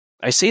factor.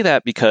 I say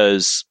that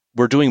because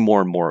we're doing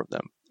more and more of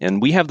them. And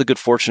we have the good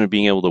fortune of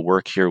being able to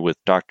work here with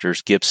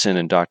Drs. Gibson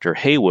and Dr.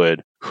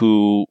 Haywood,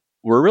 who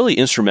were really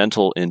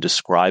instrumental in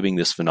describing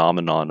this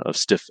phenomenon of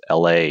stiff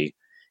LA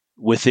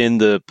within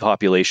the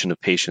population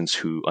of patients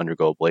who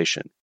undergo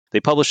ablation. They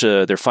published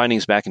their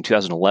findings back in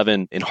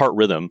 2011 in Heart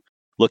Rhythm,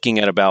 looking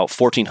at about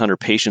 1,400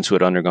 patients who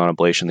had undergone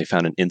ablation. They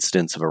found an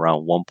incidence of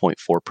around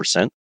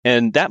 1.4%.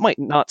 And that might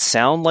not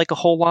sound like a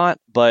whole lot,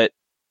 but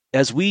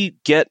as we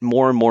get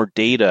more and more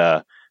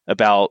data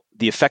about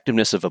the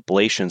effectiveness of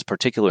ablations,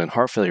 particularly in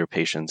heart failure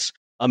patients.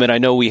 I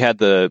know we had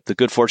the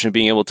good fortune of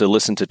being able to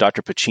listen to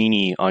Dr.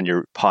 Pacini on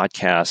your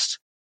podcast.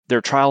 There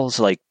are trials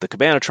like the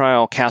Cabana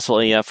trial, Castle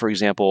AF, for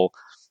example.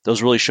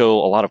 Those really show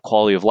a lot of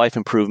quality of life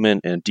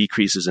improvement and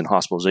decreases in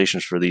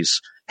hospitalizations for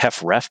these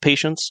HFrEF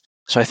patients.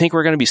 So I think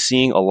we're going to be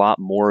seeing a lot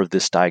more of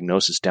this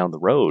diagnosis down the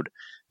road,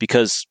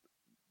 because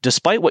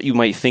despite what you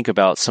might think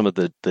about some of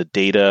the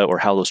data or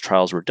how those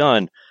trials were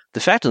done, the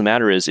fact of the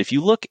matter is, if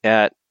you look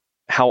at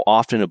how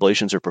often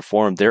ablations are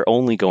performed, they're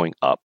only going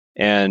up.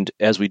 And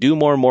as we do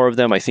more and more of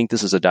them, I think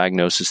this is a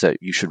diagnosis that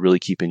you should really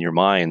keep in your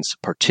minds,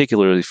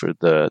 particularly for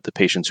the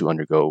patients who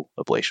undergo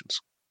ablations.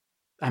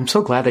 I'm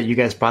so glad that you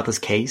guys brought this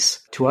case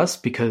to us,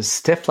 because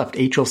stiff left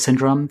atrial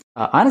syndrome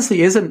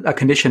honestly isn't a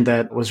condition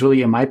that was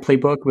really in my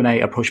playbook when I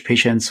approached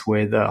patients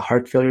with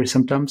heart failure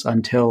symptoms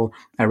until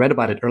I read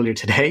about it earlier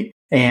today.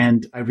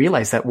 And I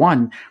realized that,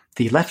 one,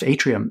 the left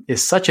atrium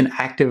is such an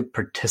active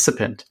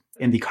participant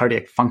in the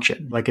cardiac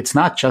function. Like, it's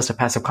not just a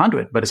passive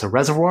conduit, but it's a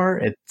reservoir.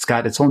 It's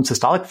got its own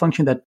systolic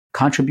function that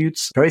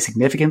contributes very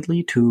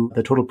significantly to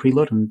the total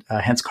preload and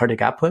hence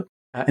cardiac output.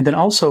 And then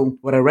also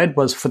what I read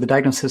was, for the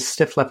diagnosis of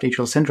stiff left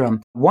atrial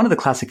syndrome, one of the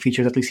classic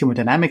features, at least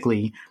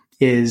hemodynamically,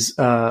 is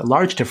a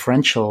large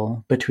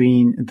differential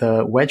between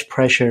the wedge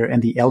pressure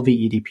and the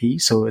LVEDP.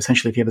 So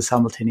essentially, if you have a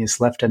simultaneous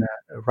left and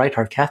a right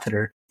heart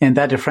catheter, and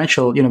that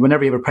differential,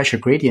 whenever you have a pressure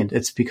gradient,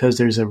 it's because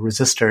there's a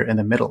resistor in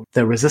the middle.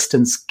 The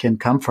resistance can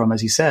come from,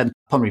 as you said,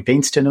 pulmonary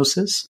vein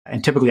stenosis.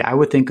 And typically I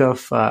would think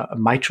of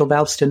mitral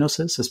valve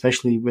stenosis,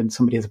 especially when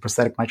somebody has a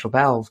prosthetic mitral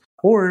valve.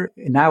 Or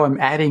now I'm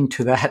adding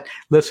to that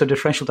list of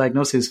differential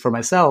diagnoses for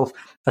myself,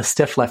 a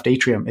stiff left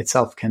atrium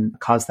itself can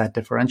cause that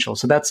differential.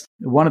 So that's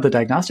one of the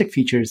diagnostic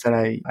features that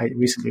I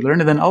recently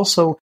learned. And then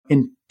also,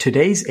 in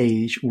today's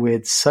age,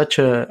 with such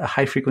a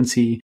high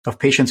frequency of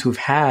patients who've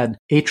had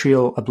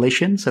atrial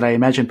ablations, and I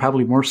imagine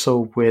probably more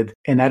so with,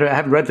 and I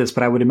haven't read this,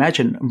 but I would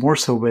imagine more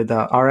so with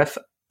RF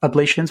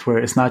ablations, where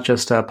it's not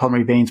just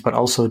pulmonary veins, but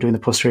also doing the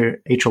posterior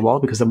atrial wall,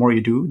 because the more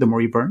you do, the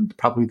more you burn.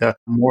 Probably the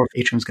more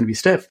atrium is going to be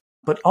stiff.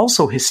 But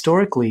also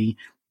historically,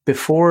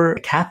 before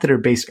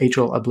catheter-based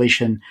atrial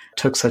ablation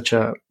took such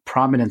a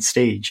prominent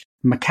stage,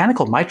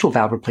 mechanical mitral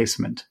valve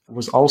replacement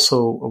was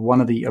also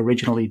one of the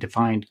originally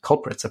defined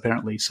culprits,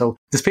 apparently. So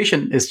this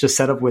patient is just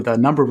set up with a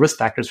number of risk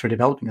factors for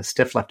developing a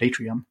stiff left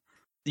atrium.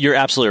 You're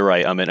absolutely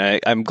right.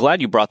 I'm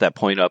glad you brought that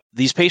point up.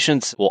 These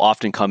patients will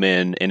often come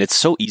in, and it's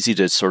so easy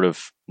to sort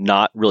of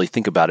not really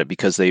think about it,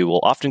 because they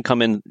will often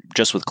come in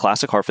just with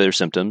classic heart failure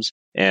symptoms,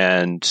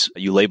 and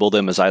you label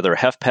them as either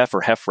HFpEF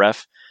or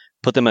HFrEF,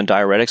 put them on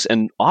diuretics,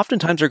 and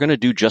oftentimes they're going to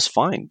do just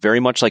fine. Very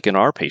much like in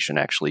our patient,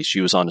 actually. She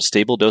was on a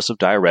stable dose of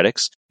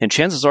diuretics, and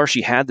chances are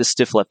she had this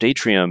stiff left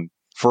atrium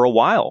for a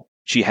while.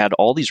 She had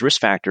all these risk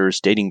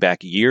factors dating back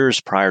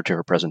years prior to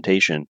her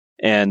presentation.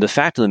 And the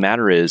fact of the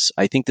matter is,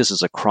 I think this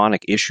is a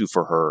chronic issue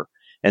for her.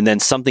 And then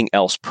something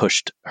else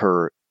pushed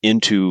her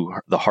into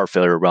the heart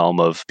failure realm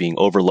of being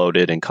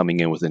overloaded and coming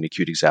in with an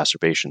acute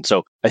exacerbation.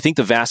 So I think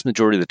the vast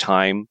majority of the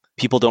time,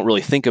 people don't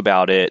really think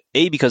about it,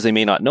 A, because they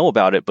may not know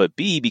about it, but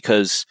B,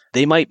 because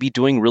they might be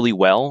doing really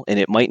well and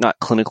it might not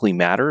clinically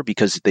matter,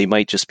 because they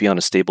might just be on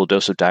a stable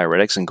dose of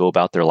diuretics and go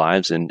about their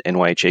lives in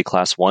NYHA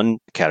class 1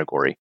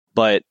 category.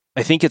 But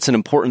I think it's an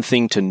important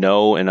thing to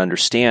know and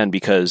understand,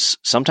 because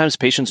sometimes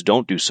patients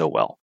don't do so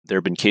well. There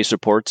have been case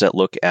reports that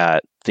look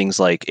at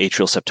things like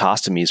atrial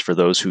septostomies for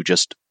those who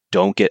just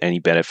don't get any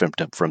benefit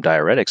from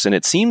diuretics. And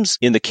it seems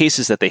in the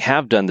cases that they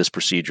have done this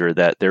procedure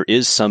that there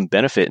is some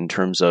benefit in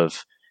terms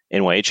of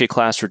NYHA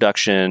class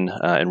reduction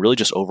and really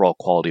just overall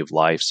quality of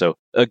life. So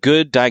a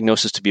good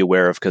diagnosis to be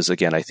aware of, because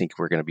again, I think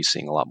we're going to be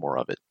seeing a lot more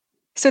of it.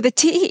 So the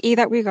TEE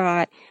that we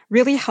got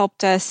really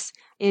helped us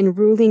in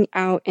ruling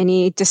out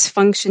any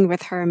dysfunction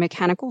with her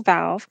mechanical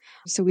valve.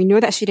 So we know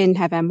that she didn't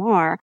have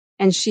MR,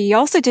 and she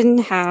also didn't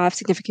have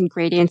significant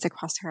gradients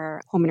across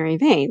her pulmonary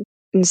vein.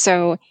 And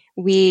so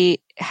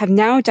we have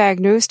now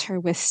diagnosed her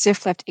with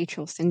stiff left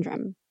atrial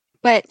syndrome.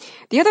 But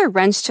the other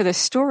wrench to the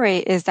story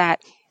is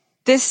that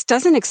this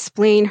doesn't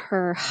explain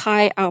her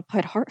high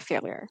output heart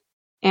failure.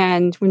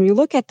 And when we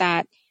look at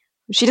that,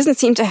 she doesn't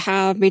seem to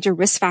have major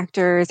risk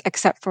factors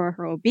except for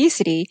her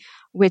obesity,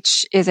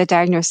 which is a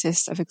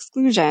diagnosis of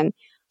exclusion.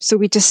 So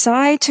we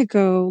decide to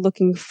go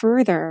looking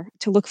further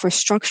to look for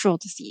structural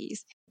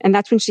disease. And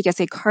that's when she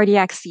gets a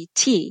cardiac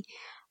CT.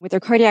 With her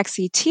cardiac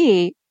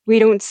CT, we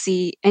don't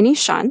see any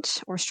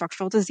shunt or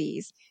structural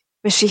disease,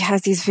 but she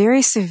has these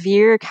very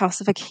severe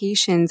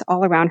calcifications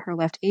all around her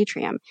left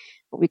atrium,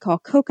 what we call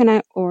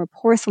coconut or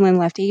porcelain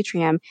left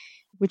atrium,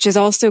 which is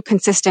also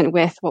consistent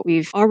with what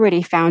we've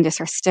already found is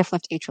her stiff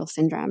left atrial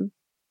syndrome.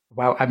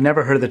 Wow, I've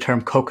never heard of the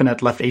term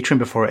coconut left atrium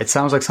before. It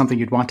sounds like something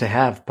you'd want to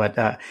have, but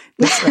for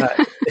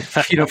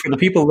the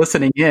people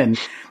listening in,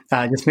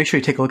 just make sure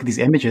you take a look at these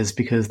images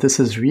because this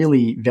is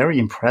really very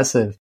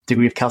impressive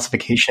degree of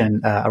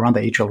calcification around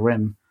the atrial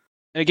rim.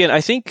 And again,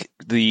 I think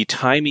the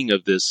timing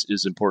of this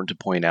is important to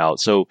point out.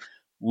 So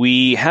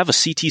we have a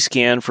CT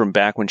scan from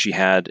back when she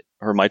had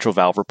her mitral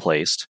valve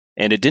replaced,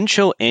 and it didn't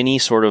show any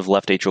sort of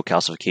left atrial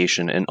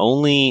calcification. And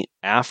only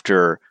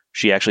after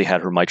she actually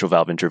had her mitral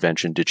valve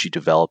intervention did she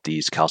develop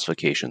these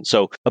calcifications.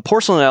 So a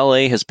porcelain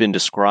LA has been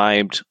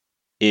described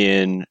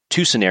in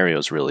two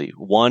scenarios, really.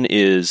 One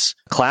is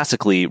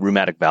classically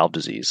rheumatic valve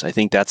disease. I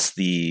think that's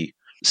the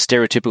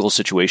stereotypical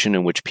situation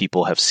in which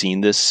people have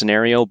seen this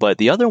scenario. But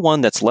the other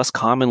one that's less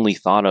commonly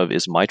thought of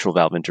is mitral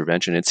valve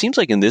intervention. It seems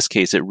like in this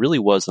case, it really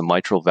was the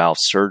mitral valve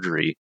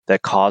surgery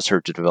that caused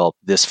her to develop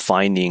this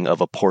finding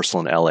of a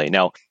porcelain LA.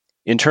 Now,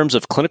 in terms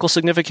of clinical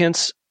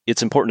significance,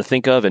 it's important to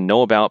think of and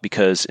know about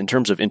because in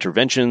terms of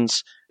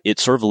interventions, it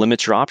sort of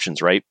limits your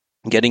options, right?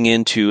 Getting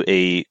into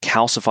a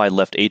calcified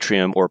left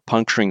atrium or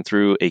puncturing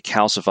through a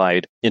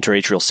calcified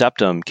interatrial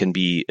septum can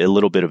be a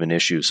little bit of an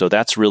issue. So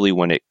that's really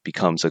when it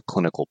becomes a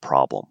clinical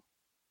problem.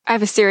 I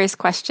have a serious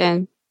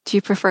question. Do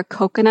you prefer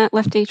coconut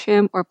left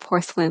atrium or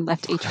porcelain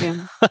left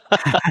atrium? I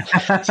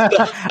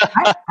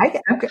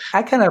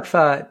kind of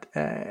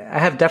I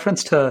have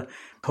deference to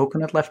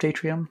coconut left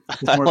atrium.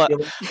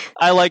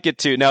 I like it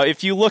too. Now,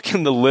 if you look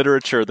in the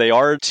literature, they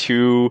are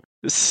two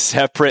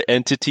separate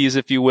entities,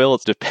 if you will.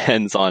 It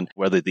depends on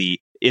whether the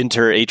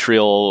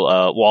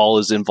interatrial wall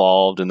is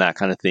involved and that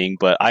kind of thing.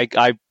 But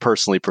I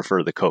personally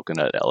prefer the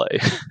coconut LA.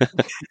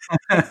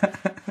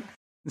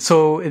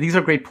 So these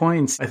are great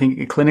points. I think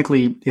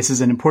clinically, this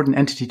is an important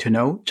entity to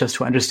know just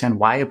to understand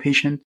why a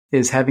patient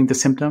is having the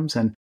symptoms.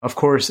 And of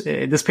course,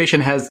 this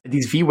patient has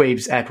these V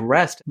waves at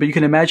rest, but you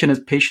can imagine a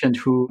patient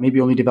who maybe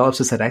only develops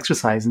this at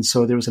exercise. And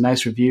so there was a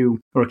nice review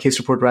or a case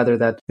report rather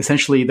that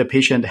essentially the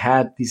patient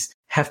had these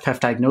HFpEF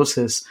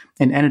diagnosis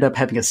and ended up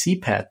having a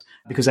CPET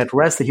because at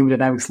rest, the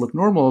hemodynamics look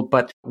normal,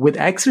 but with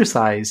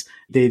exercise,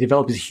 they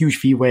developed these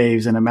huge V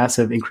waves and a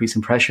massive increase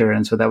in pressure.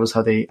 And so that was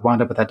how they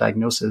wound up with that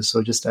diagnosis.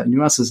 So just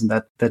nuances in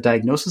that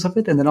diagnosis of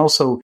it. And then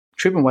also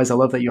treatment-wise, I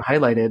love that you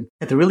highlighted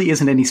that there really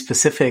isn't any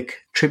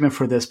specific treatment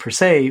for this per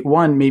se.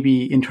 One,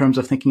 maybe in terms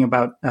of thinking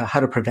about how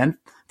to prevent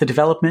the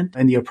development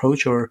and the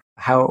approach or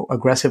how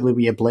aggressively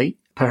we ablate,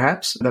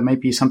 perhaps. That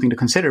might be something to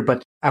consider.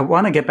 But I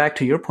want to get back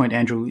to your point,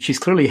 Andrew. She's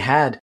clearly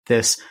had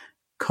this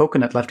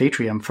coconut left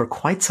atrium for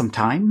quite some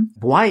time.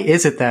 Why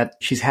is it that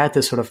she's had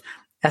this sort of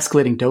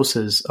escalating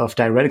doses of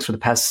diuretics for the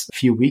past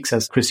few weeks,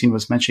 as Christine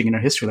was mentioning in her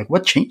history? Like,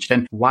 what changed?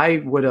 And why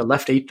would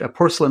a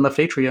porcelain left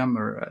atrium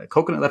or a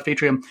coconut left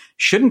atrium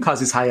shouldn't cause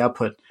this high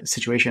output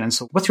situation? And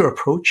so what's your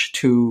approach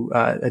to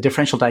a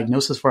differential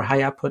diagnosis for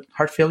high output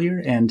heart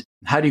failure? And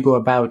how do you go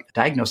about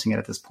diagnosing it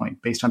at this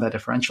point based on that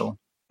differential?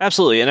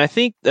 Absolutely. And I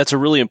think that's a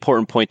really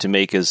important point to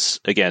make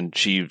is, again,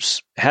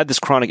 she's had this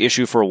chronic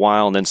issue for a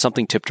while and then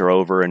something tipped her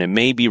over and it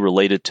may be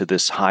related to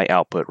this high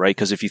output, right?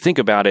 Because if you think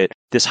about it,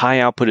 this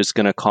high output is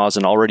going to cause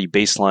an already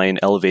baseline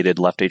elevated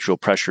left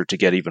atrial pressure to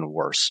get even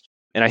worse.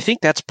 And I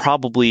think that's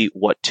probably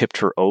what tipped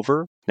her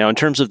over. Now, in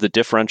terms of the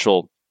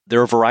differential, there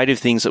are a variety of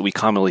things that we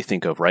commonly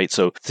think of, right?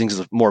 So things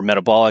of more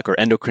metabolic or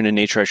endocrine in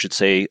nature, I should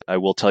say. I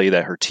will tell you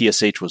that her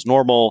TSH was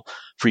normal,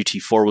 free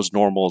T4 was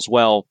normal as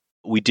well.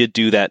 We did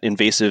do that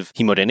invasive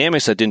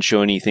hemodynamics that didn't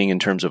show anything in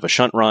terms of a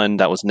shunt run.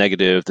 That was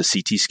negative. The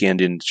CT scan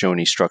didn't show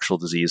any structural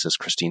disease, as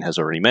Christine has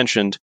already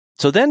mentioned.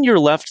 So then you're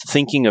left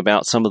thinking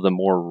about some of the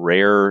more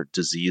rare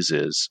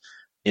diseases,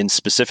 in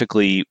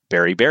specifically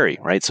beriberi,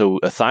 right? So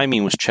a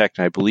thiamine was checked,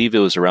 and I believe it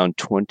was around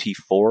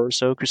 24 or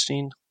so,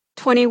 Christine?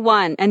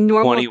 21, and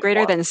normal 21.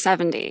 Greater than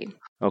 70.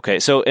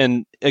 Okay. So,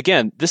 and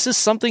again, this is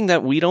something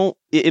that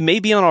it may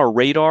be on our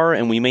radar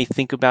and we may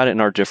think about it in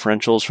our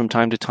differentials from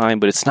time to time,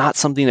 but it's not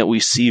something that we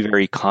see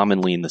very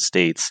commonly in the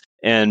States.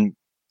 And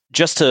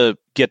just to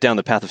get down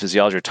the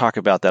pathophysiology or talk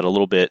about that a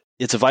little bit,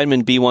 it's a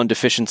vitamin B1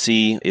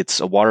 deficiency. It's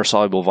a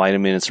water-soluble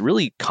vitamin. It's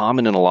really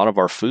common in a lot of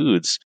our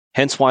foods.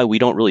 hence why we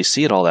don't really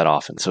see it all that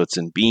often. So it's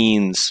in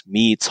beans,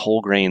 meats,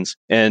 whole grains.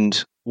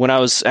 And when I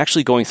was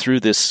actually going through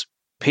this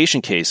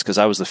patient case, because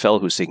I was the fellow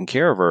who was taking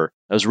care of her,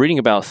 I was reading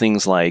about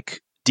things like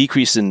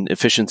decrease in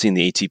efficiency in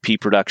the ATP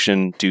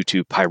production due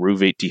to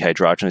pyruvate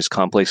dehydrogenase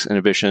complex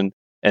inhibition.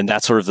 And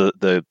that's sort of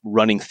the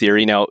running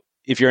theory. Now,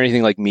 if you're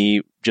anything like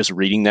me, just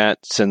reading that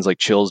sends like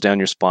chills down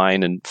your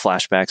spine and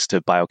flashbacks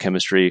to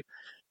biochemistry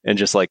and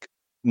just like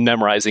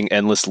memorizing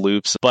endless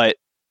loops. But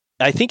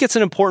I think it's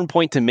an important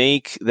point to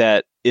make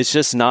that it's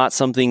just not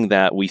something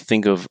that we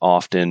think of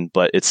often,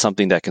 but it's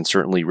something that can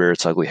certainly rear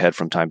its ugly head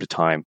from time to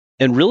time.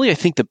 And really, I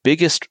think the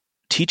biggest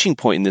teaching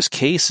point in this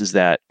case is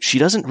that she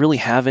doesn't really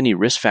have any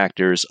risk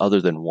factors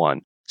other than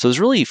one. So there's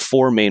really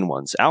four main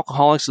ones.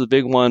 Alcoholics is the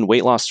big one,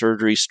 weight loss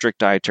surgery, strict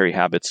dietary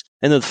habits.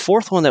 And the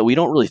fourth one that we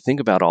don't really think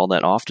about all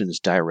that often is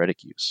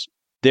diuretic use.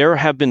 There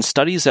have been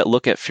studies that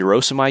look at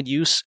furosemide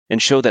use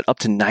and show that up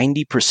to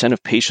 90%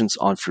 of patients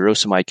on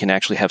furosemide can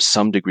actually have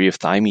some degree of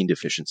thiamine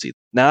deficiency.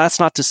 Now, that's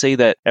not to say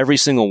that every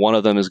single one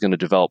of them is going to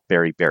develop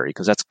beriberi,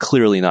 because that's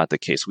clearly not the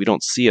case. We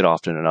don't see it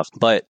often enough.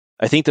 But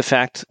I think the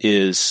fact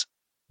is,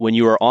 when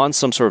you are on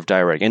some sort of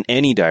diuretic, and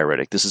any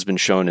diuretic, this has been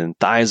shown in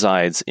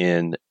thiazides,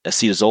 in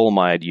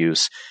acetazolamide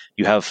use,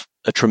 you have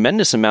a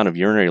tremendous amount of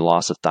urinary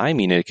loss of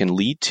thiamine, and it can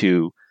lead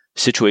to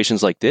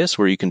situations like this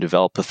where you can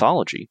develop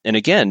pathology. And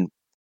again,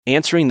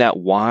 answering that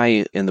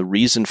why and the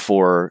reason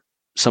for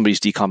somebody's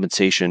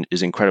decompensation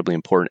is incredibly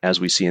important,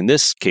 as we see in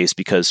this case,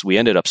 because we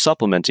ended up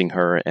supplementing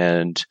her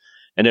and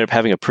ended up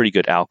having a pretty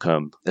good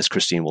outcome, as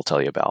Christine will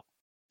tell you about.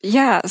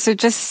 Yeah, so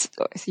just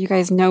so you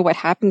guys know what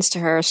happens to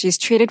her, she's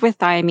treated with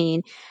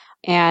thiamine.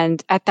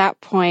 And at that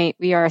point,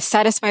 we are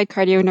satisfied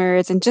cardio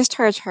nerds and just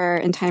charge her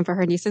in time for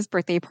her niece's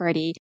birthday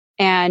party.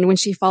 And when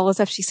she follows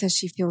up, she says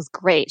she feels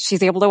great.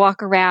 She's able to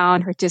walk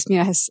around, her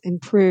dyspnea has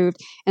improved,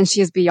 and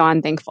she is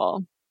beyond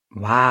thankful.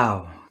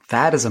 Wow,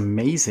 that is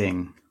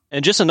amazing.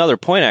 And just another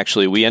point,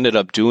 actually, we ended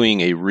up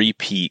doing a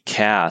repeat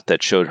cath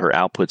that showed her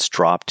outputs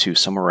dropped to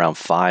somewhere around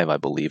 5, I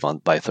believe,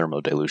 by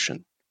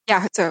thermodilution.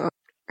 Yeah, so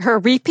her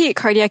repeat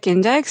cardiac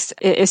index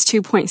is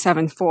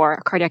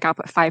 2.74, cardiac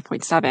output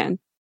 5.7.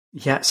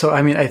 Yeah, so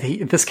I mean, I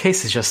think this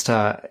case is just,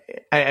 I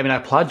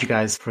applaud you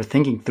guys for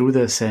thinking through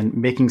this and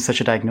making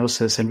such a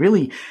diagnosis and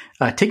really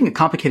taking a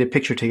complicated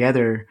picture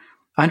together,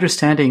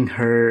 understanding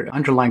her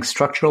underlying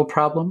structural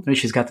problem. I mean,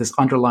 she's got this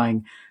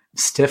underlying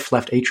stiff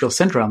left atrial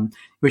syndrome,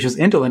 which is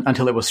indolent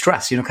until it was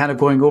stress, kind of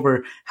going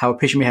over how a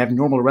patient may have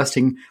normal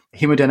resting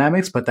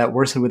hemodynamics, but that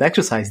worsened with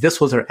exercise. This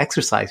was her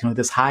exercise,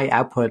 this high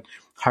output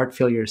heart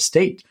failure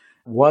state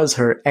was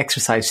her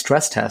exercise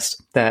stress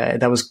test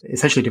that was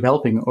essentially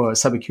developing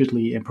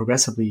subacutely and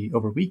progressively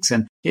over weeks.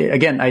 And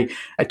again,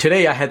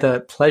 today I had the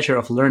pleasure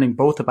of learning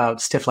both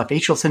about stiff left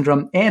atrial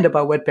syndrome and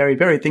about wet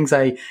beriberi, things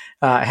I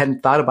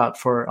hadn't thought about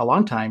for a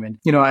long time.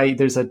 And,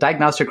 there's a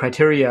diagnostic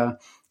criteria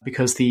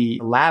because the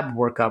lab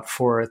workup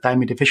for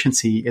thiamine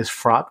deficiency is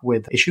fraught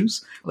with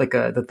issues. Like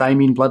the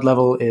thiamine blood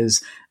level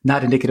is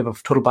not indicative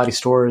of total body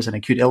stores, and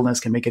acute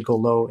illness can make it go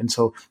low. And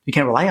so you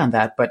can't rely on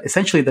that. But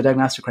essentially the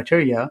diagnostic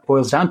criteria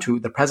boils down to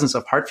the presence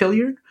of heart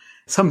failure,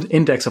 some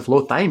index of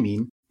low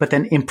thiamine, but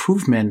then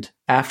improvement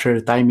after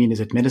thiamine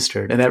is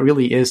administered. And that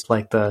really is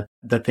like the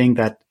thing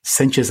that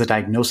cinches the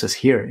diagnosis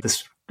here.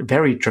 This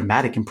very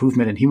dramatic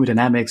improvement in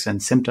hemodynamics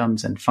and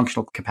symptoms and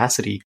functional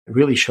capacity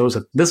really shows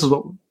that this is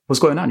what was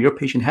going on. Your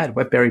patient had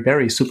wet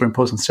beriberi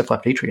superimposed on stiff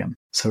left atrium.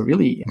 So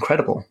really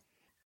incredible.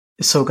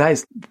 So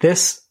guys,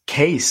 this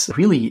case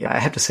really, I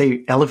have to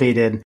say,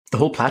 elevated the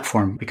whole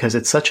platform because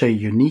it's such a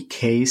unique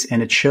case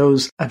and it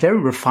shows a very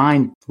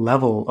refined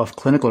level of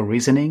clinical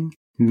reasoning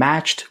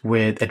matched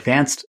with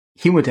advanced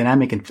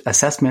hemodynamic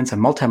assessments and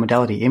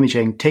multimodality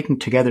imaging, taking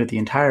together the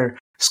entire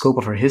scope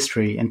of her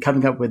history and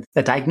coming up with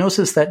a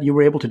diagnosis that you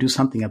were able to do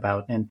something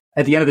about. And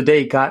at the end of the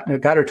day, got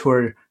her to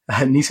her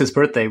niece's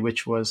birthday,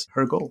 which was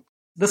her goal.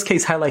 This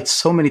case highlights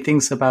so many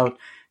things about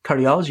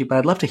cardiology, but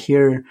I'd love to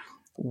hear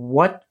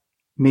what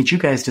made you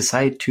guys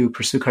decide to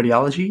pursue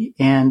cardiology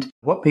and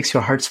what makes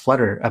your hearts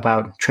flutter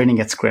about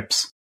training at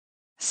Scripps?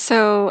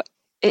 So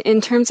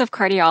in terms of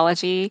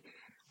cardiology,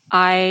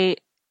 I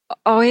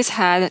always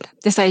had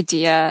this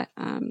idea.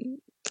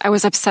 I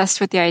was obsessed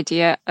with the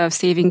idea of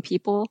saving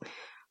people,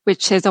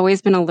 which has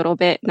always been a little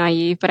bit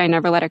naive, but I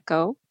never let it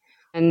go.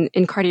 And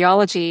in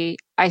cardiology,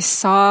 I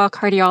saw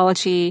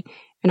cardiology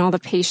and all the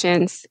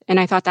patients, and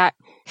I thought that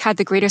had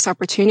the greatest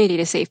opportunity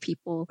to save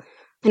people.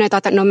 And I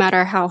thought that no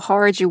matter how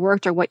hard you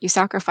worked or what you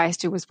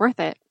sacrificed, it was worth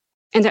it.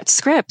 And at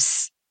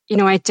Scripps,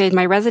 I did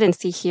my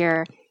residency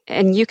here,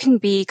 and you can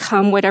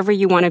become whatever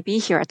you want to be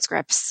here at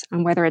Scripps,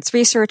 whether it's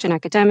research and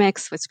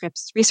academics with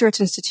Scripps Research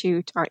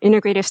Institute, our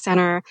integrative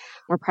center,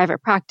 or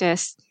private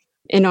practice.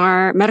 In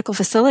our medical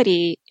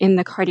facility in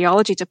the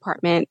cardiology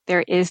department,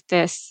 there is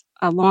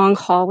a long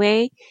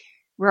hallway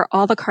where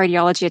all the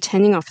cardiology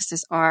attending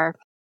offices are.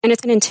 And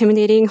it's an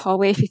intimidating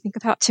hallway, if you think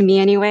about, to me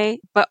anyway.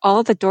 But all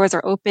of the doors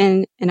are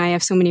open, and I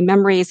have so many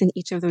memories in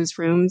each of those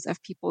rooms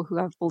of people who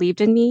have believed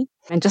in me.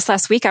 And just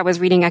last week, I was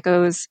reading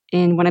Echoes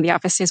in one of the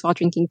offices while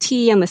drinking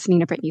tea and listening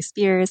to Britney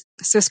Spears.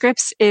 So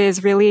Scripps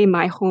is really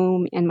my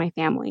home and my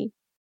family.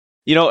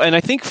 And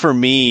I think for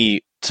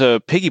me,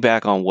 to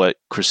piggyback on what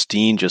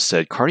Christine just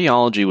said,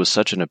 cardiology was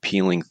such an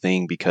appealing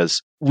thing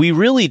because we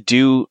really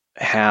do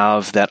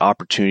have that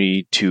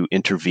opportunity to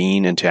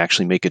intervene and to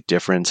actually make a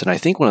difference. And I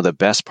think one of the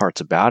best parts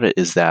about it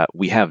is that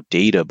we have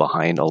data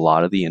behind a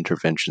lot of the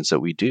interventions that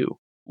we do.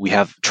 We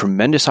have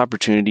tremendous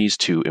opportunities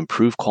to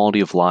improve quality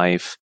of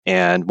life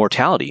and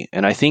mortality.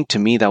 And I think to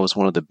me, that was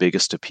one of the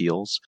biggest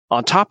appeals.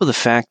 On top of the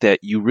fact that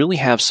you really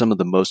have some of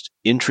the most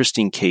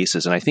interesting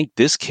cases. And I think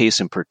this case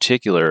in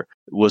particular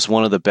was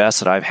one of the best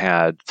that I've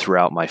had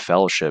throughout my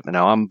fellowship. And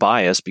now I'm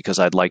biased because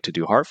I'd like to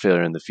do heart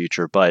failure in the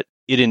future, but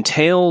it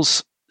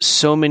entails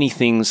so many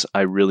things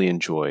I really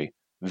enjoy.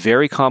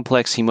 Very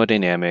complex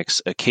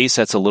hemodynamics, a case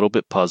that's a little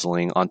bit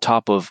puzzling on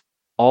top of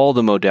all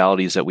the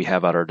modalities that we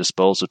have at our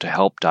disposal to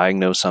help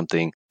diagnose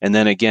something. And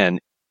then again,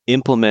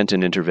 implement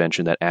an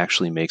intervention that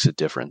actually makes a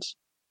difference.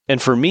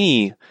 And for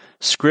me,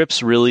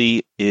 Scripps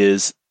really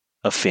is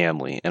a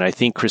family. And I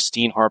think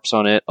Christine harps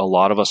on it. A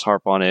lot of us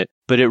harp on it.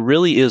 But it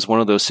really is one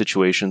of those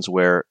situations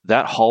where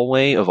that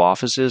hallway of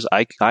offices,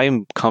 I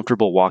am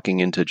comfortable walking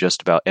into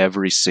just about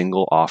every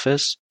single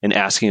office and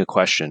asking a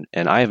question.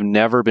 And I have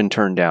never been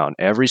turned down.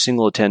 Every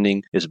single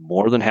attending is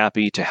more than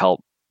happy to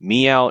help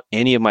me out,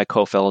 any of my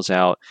co-fellows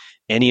out,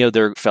 any of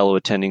their fellow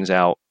attendings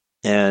out.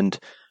 And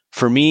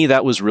for me,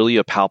 that was really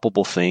a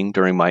palpable thing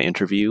during my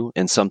interview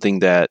and something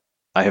that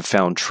I have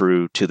found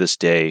true to this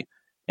day.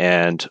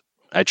 And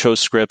I chose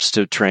Scripps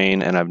to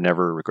train, and I've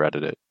never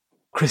regretted it.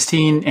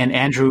 Christine and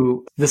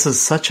Andrew, this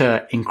is such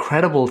an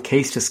incredible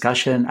case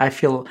discussion. I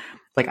feel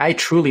like I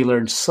truly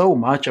learned so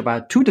much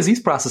about two disease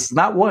processes,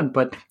 not one,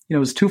 but it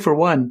was 2 for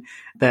 1,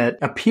 that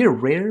appear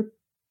rare,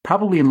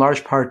 probably in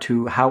large part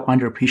to how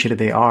underappreciated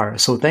they are.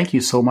 So thank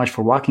you so much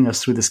for walking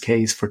us through this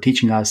case, for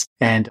teaching us.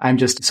 And I'm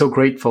just so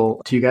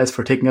grateful to you guys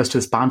for taking us to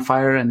this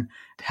bonfire and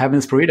having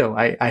this burrito.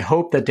 I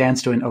hope that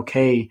Dan's doing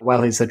okay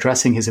while he's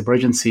addressing his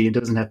emergency and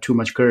doesn't have too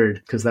much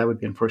GERD, because that would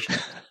be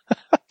unfortunate.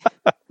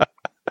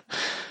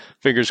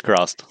 Fingers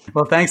crossed.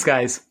 Well, thanks,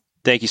 guys.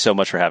 Thank you so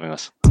much for having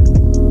us.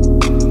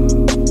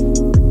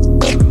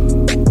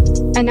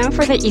 And now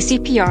for the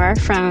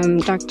ECPR from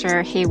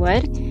Dr.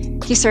 Haywood.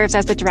 He serves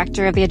as the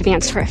director of the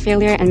Advanced Heart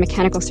Failure and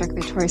Mechanical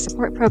Circulatory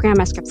Support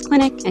Program at Scripps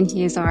Clinic, and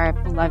he is our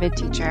beloved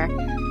teacher.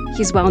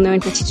 He's well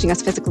known for teaching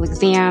us physical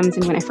exams,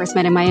 and when I first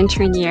met him my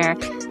intern year,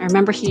 I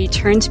remember he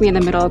turned to me in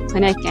the middle of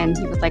clinic and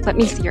he was like, "Let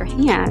me see your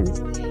hands."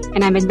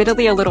 And I'm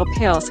admittedly a little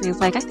pale, so he was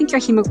like, "I think your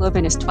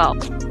hemoglobin is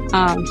 12.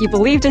 He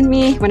believed in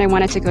me when I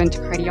wanted to go into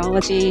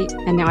cardiology,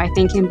 and now I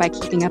thank him by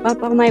keeping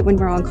up all night when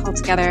we're on call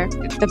together.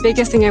 The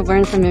biggest thing I've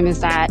learned from him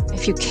is that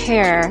if you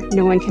care,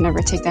 no one can ever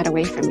take that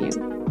away from you.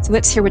 So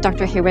let's hear what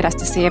Dr. Haywood has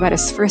to say about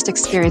his first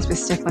experience with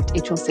stiff left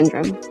atrial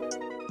syndrome.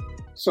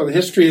 So the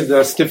history of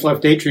the stiff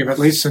left atrium, at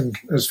least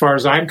as far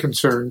as I'm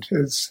concerned,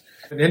 is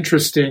an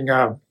interesting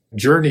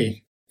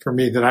journey for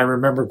me that I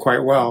remember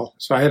quite well.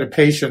 So I had a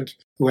patient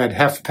who had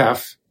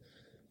HFpEF.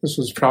 This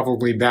was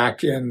probably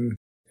back in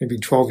maybe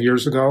 12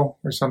 years ago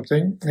or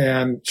something.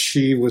 And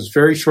she was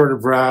very short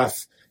of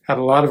breath, had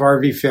a lot of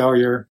RV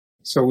failure.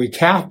 So we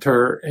capped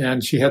her,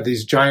 and she had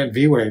these giant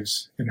V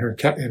waves in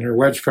her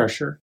wedge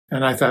pressure.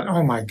 And I thought,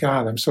 oh my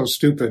God, I'm so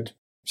stupid.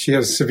 She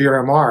has severe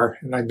MR,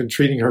 and I've been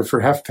treating her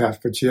for HFpEF,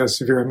 but she has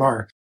severe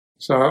MR.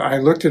 So I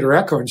looked at her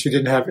echo, and she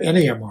didn't have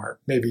any MR,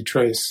 maybe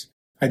trace.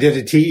 I did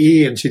a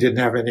TE, and she didn't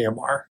have any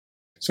MR.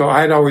 So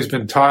I'd always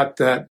been taught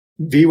that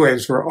V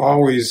waves were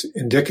always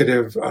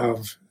indicative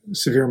of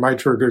severe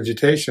mitral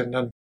regurgitation.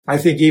 And I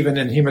think even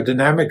in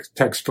hemodynamic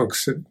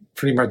textbooks, it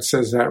pretty much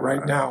says that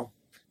right now.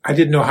 I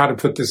didn't know how to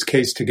put this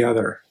case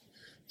together.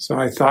 So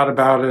I thought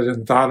about it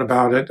and thought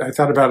about it. I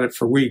thought about it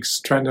for weeks,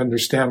 trying to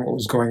understand what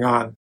was going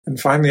on. And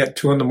finally at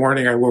 2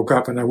 a.m, I woke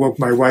up, and I woke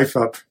my wife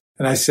up,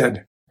 and I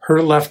said,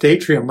 her left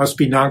atrium must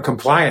be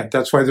non-compliant.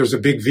 That's why there's a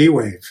big V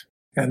wave.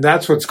 And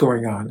that's what's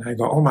going on. I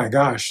go, oh my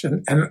gosh.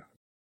 And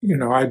you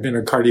know, I'd been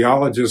a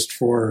cardiologist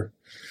for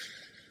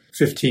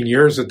 15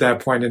 years at that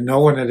point, and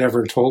no one had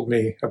ever told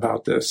me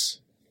about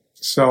this.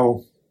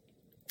 So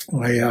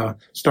I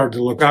started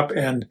to look up,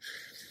 and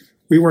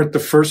we weren't the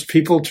first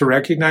people to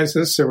recognize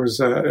this. There was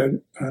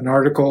an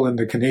article in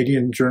the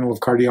Canadian Journal of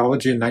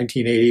Cardiology in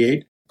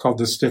 1988 called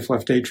The Stiff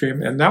Left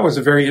Atrium, and that was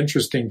a very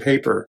interesting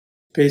paper.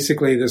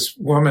 Basically, this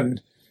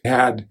woman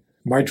had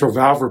mitral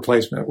valve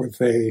replacement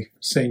with a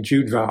St.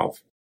 Jude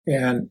valve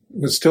and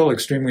was still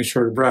extremely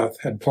short of breath,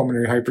 had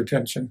pulmonary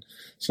hypertension.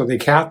 So they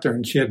capped her,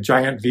 and she had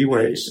giant V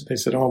waves. They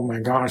said, oh my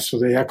gosh. So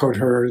they echoed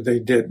her. They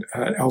did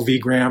an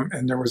LV-gram,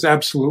 and there was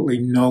absolutely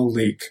no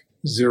leak,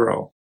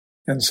 zero.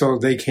 And so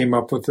they came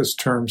up with this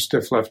term,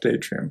 stiff left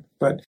atrium.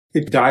 But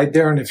it died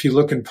there, and if you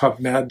look in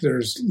PubMed,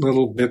 there's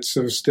little bits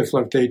of stiff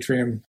left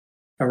atrium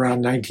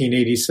around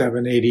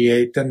 1987,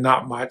 88, then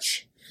not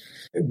much.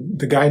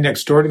 The guy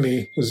next door to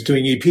me was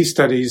doing EP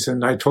studies,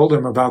 and I told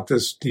him about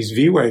these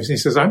V waves. And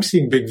he says, I'm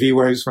seeing big V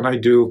waves when I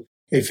do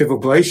AFib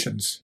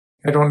ablations.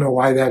 I don't know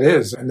why that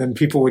is. And then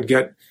people would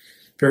get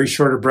very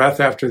short of breath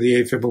after the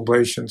AFib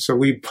ablation. So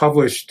we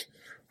published,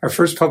 our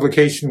first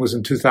publication was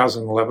in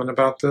 2011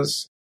 about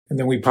this. And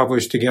then we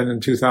published again in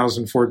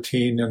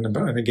 2014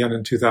 and again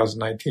in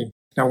 2019.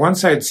 Now,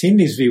 once I had seen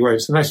these V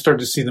waves, then I started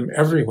to see them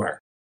everywhere.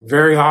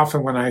 Very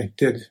often when I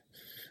did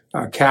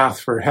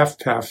cath for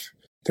HFpEF,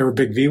 there were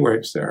big V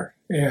waves there.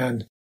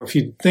 And if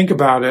you think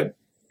about it,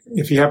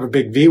 if you have a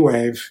big V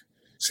wave,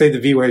 say the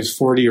V wave's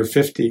 40 or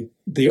 50,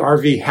 the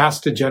RV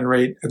has to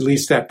generate at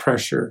least that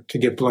pressure to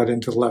get blood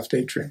into the left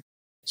atrium.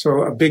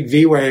 So a big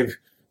V wave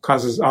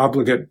causes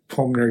obligate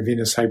pulmonary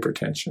venous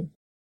hypertension.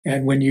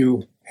 And when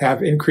you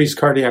have increased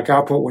cardiac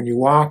output when you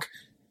walk,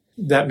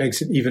 that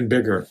makes it even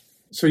bigger.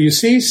 So you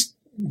see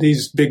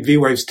these big V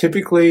waves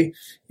typically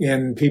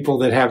in people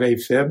that have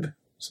AFib,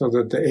 so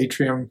that the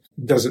atrium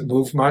doesn't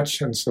move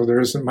much, and so there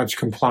isn't much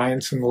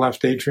compliance in the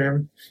left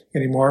atrium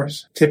anymore.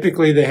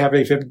 Typically, they have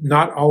AFib.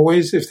 Not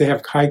always. If they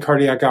have high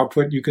cardiac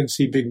output, you can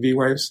see big V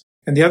waves.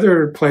 And the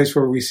other place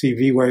where we see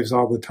V waves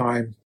all the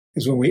time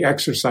is when we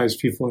exercise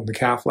people in the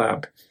cath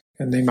lab.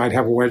 And they might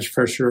have a wedge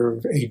pressure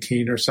of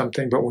 18 or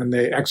something, but when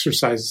they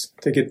exercise,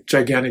 they get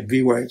gigantic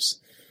V waves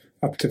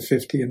up to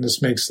 50, and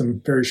this makes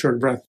them very short of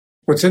breath.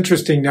 What's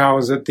interesting now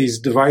is that these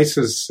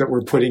devices that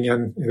we're putting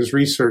in his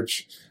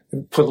research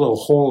put a little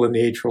hole in the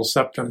atrial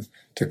septum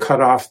to cut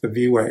off the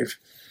V wave.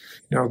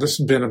 This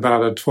has been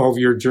about a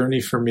 12-year journey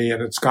for me,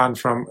 and it's gone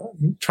from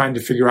trying to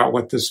figure out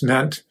what this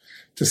meant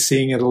to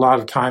seeing it a lot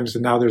of times,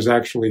 and now there's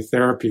actually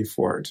therapy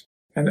for it.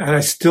 And I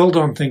still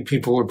don't think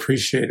people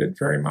appreciate it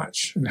very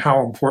much and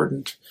how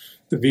important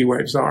the V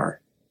waves are.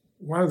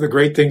 One of the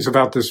great things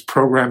about this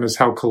program is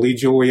how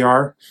collegial we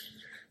are.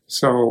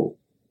 So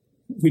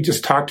we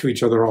just talk to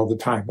each other all the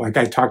time. Like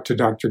I talked to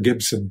Dr.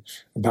 Gibson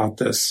about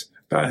this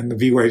and the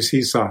V waves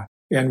he saw.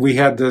 And we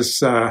had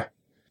this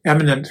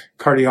eminent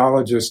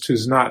cardiologist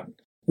who's not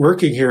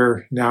working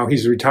here now.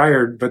 He's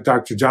retired, but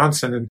Dr.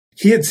 Johnson, and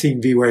he had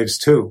seen V waves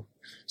too.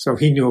 So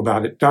he knew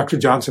about it. Dr.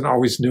 Johnson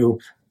always knew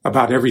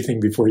about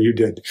everything before you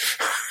did.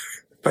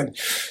 But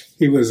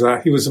he was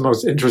the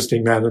most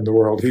interesting man in the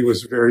world. He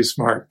was very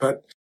smart.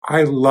 But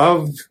I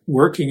love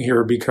working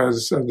here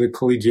because of the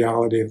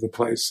collegiality of the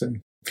place.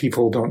 And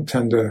people don't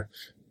tend to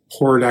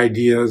hoard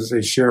ideas.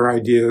 They share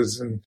ideas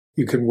and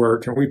you can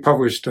work. And we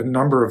published a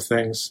number of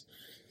things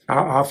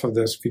off of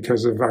this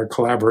because of our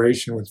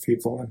collaboration with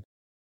people. And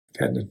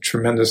had a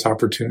tremendous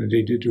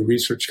opportunity to do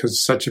research because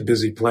it's such a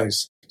busy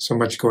place. So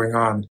much going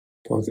on,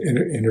 both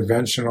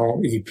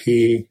interventional,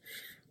 EP.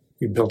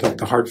 We built up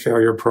the heart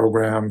failure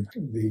program,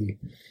 the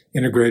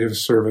integrative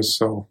service,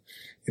 so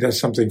it has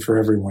something for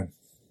everyone.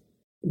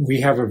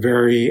 We have a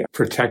very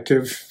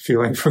protective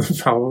feeling for the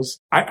fellows.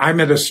 I'm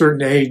at a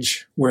certain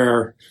age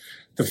where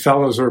the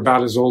fellows are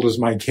about as old as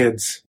my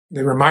kids.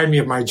 They remind me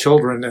of my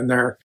children, and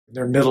they're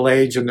middle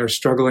age, and they're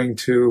struggling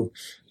to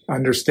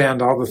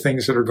understand all the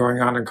things that are going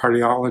on in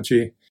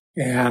cardiology.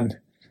 And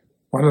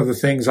one of the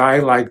things I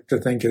like to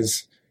think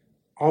is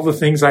all the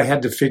things I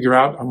had to figure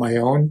out on my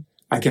own,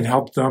 I can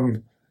help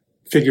them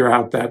figure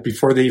out that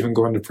before they even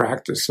go into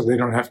practice, so they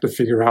don't have to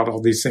figure out all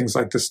these things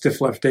like the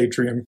stiff left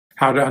atrium,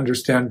 how to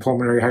understand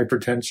pulmonary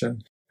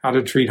hypertension, how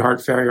to treat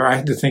heart failure. I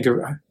had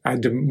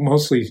to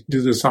mostly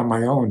do this on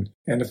my own.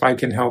 And if I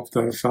can help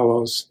the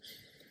fellows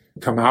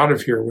come out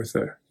of here with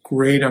a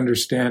great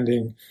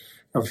understanding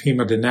of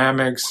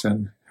hemodynamics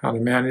and how to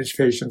manage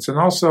patients, and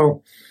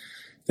also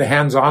the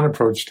hands-on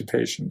approach to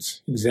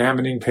patients,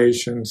 examining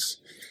patients,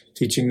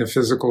 teaching the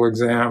physical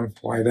exam,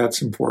 why that's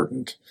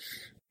important.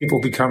 People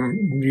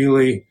become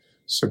really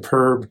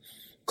superb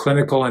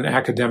clinical and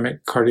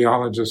academic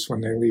cardiologists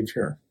when they leave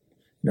here.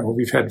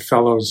 We've had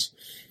fellows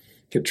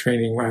get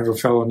training. I have a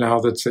fellow now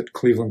that's at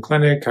Cleveland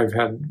Clinic. I've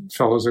had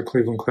fellows at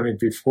Cleveland Clinic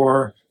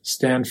before,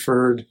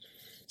 Stanford,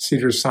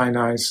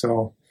 Cedars-Sinai.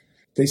 So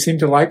they seem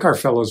to like our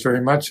fellows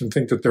very much and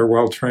think that they're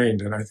well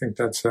trained. And I think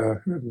that's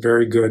a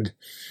very good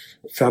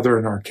feather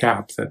in our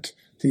cap that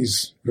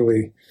these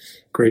really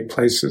great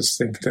places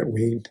think that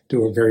we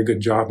do a very good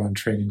job on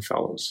training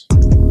fellows.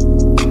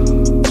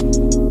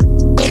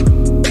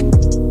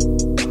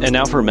 And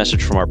now for a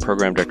message from our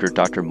program director,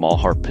 Dr.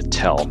 Malhar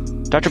Patel.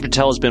 Dr.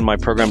 Patel has been my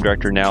program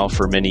director now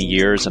for many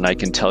years, and I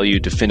can tell you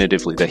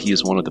definitively that he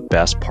is one of the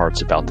best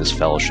parts about this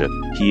fellowship.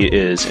 He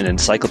is an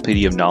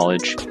encyclopedia of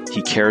knowledge.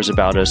 He cares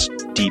about us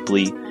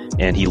deeply,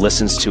 and he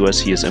listens to us.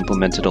 He has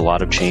implemented a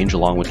lot of change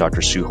along with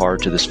Dr.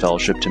 Suhar to this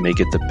fellowship to make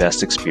it the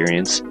best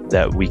experience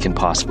that we can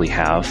possibly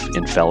have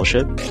in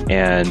fellowship.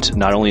 And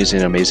not only is he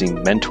an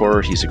amazing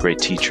mentor, he's a great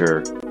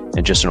teacher,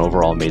 and just an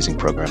overall amazing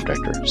program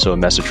director. So a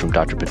message from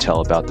Dr.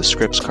 Patel about the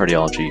Scripps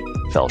Cardiology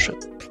Fellowship.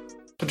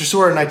 Dr.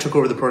 Suhar and I took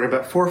over the program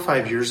about 4 or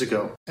 5 years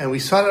ago, and we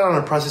started on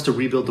a process to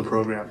rebuild the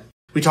program.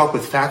 We talked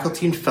with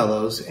faculty and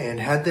fellows and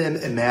had them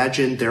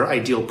imagine their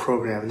ideal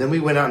program, and then we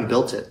went out and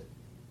built it.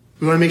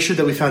 We want to make sure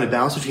that we found a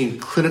balance between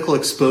clinical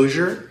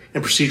exposure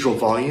and procedural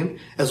volume,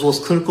 as well as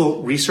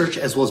clinical research,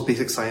 as well as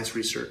basic science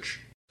research.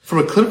 From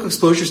a clinical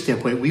exposure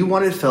standpoint, we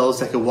wanted fellows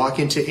that could walk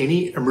into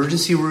any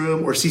emergency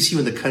room or CCU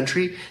in the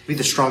country and be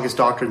the strongest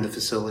doctor in the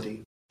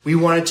facility. We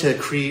wanted to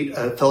create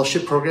a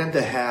fellowship program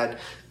that had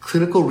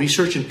clinical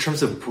research in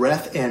terms of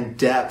breadth and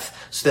depth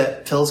so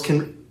that fellows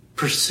can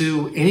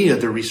pursue any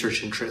of their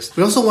research interests.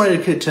 We also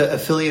wanted to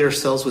affiliate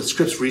ourselves with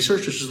Scripps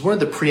Research, which is one of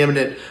the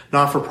preeminent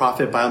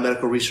non-for-profit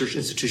biomedical research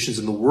institutions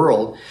in the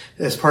world,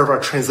 as part of our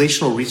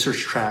translational research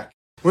track.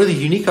 One of the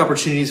unique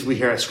opportunities we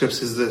here at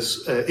Scripps is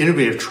this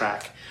integrative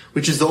track,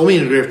 which is the only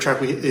integrative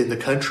track in the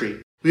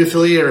country. We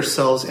affiliate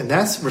ourselves in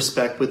that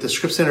respect with the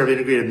Scripps Center of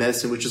Integrative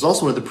Medicine, which is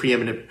also one of the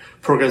preeminent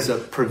programs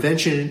of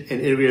prevention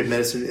and integrative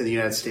medicine in the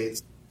United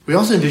States. We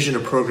also envision a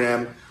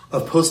program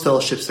of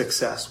post-fellowship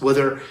success,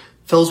 whether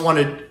fellows want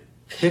to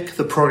pick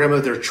the program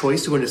of their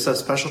choice to go into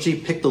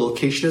subspecialty, pick the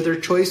location of their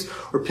choice,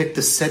 or pick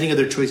the setting of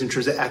their choice in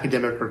terms of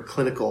academic or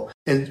clinical.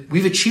 And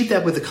we've achieved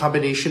that with a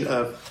combination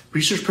of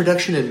research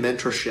production and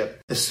mentorship.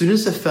 As soon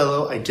as the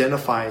fellow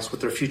identifies what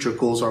their future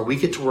goals are, we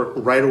get to work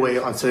right away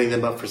on setting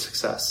them up for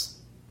success.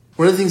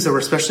 One of the things that we're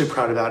especially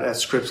proud about at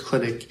Scripps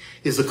Clinic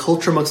is the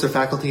culture amongst the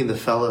faculty and the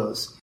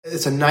fellows.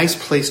 It's a nice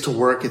place to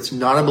work. It's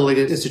not a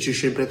malignant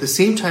institution, but at the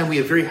same time, we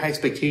have very high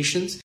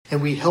expectations,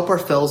 and we help our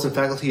fellows and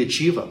faculty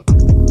achieve them.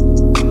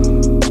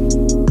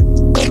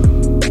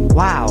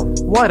 Wow,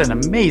 what an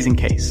amazing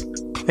case.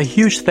 A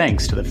huge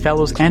thanks to the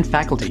fellows and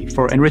faculty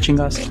for enriching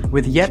us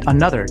with yet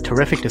another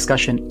terrific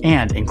discussion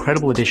and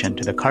incredible addition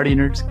to the Cardio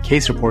Nerds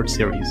Case Report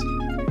series.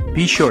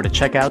 Be sure to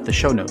check out the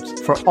show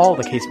notes for all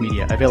the case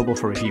media available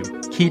for review,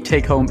 key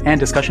take-home and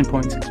discussion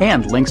points,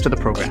 and links to the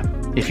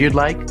program. If you'd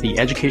like the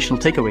educational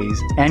takeaways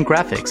and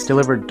graphics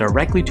delivered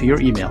directly to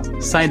your email,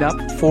 sign up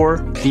for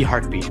The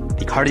Heartbeat,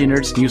 the Cardio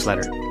Nerds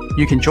newsletter.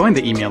 You can join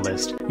the email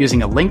list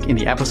using a link in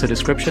the episode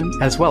description,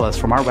 as well as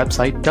from our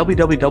website,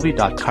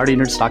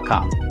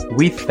 www.cardionerds.com.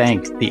 We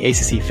thank the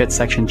ACC Fit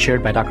section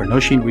chaired by Dr.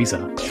 Noshin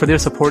Riza for their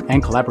support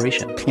and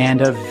collaboration.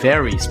 And a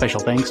very special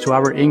thanks to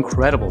our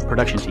incredible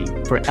production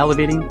team for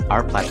elevating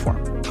our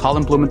platform.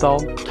 Colin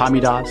Blumenthal, Tommy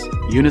Das,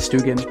 Eunice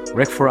Dugan,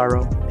 Rick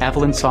Ferraro,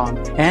 Evelyn Song,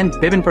 and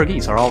Bibin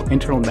Verghese are all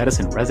internal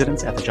medicine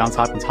residents at the Johns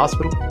Hopkins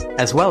Hospital,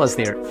 as well as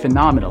their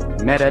phenomenal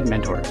MedEd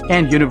mentor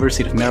and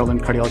University of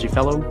Maryland cardiology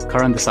fellow,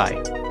 Karan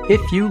Desai. If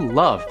you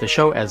love the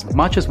show as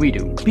much as we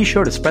do, be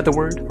sure to spread the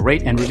word,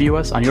 rate and review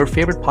us on your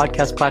favorite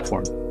podcast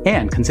platform,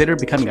 and consider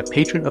becoming a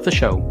patron of the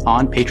show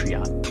on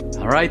Patreon.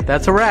 All right,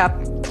 that's a wrap.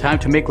 Time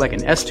to make like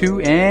an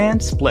S2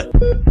 and split.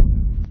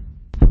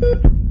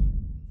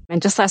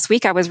 And just last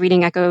week, I was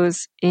reading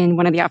Echoes in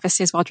one of the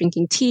offices while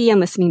drinking tea and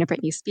listening to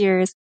Britney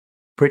Spears.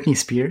 Britney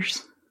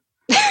Spears?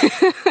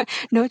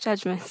 No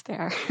judgments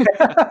there.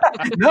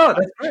 No,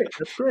 that's great.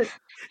 That's great.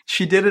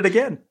 She did it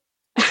again.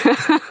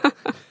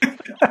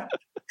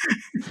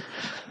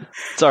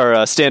 It's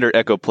our standard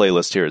Echo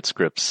playlist here at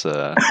Scripps.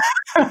 I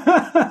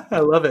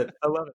love it. I love it.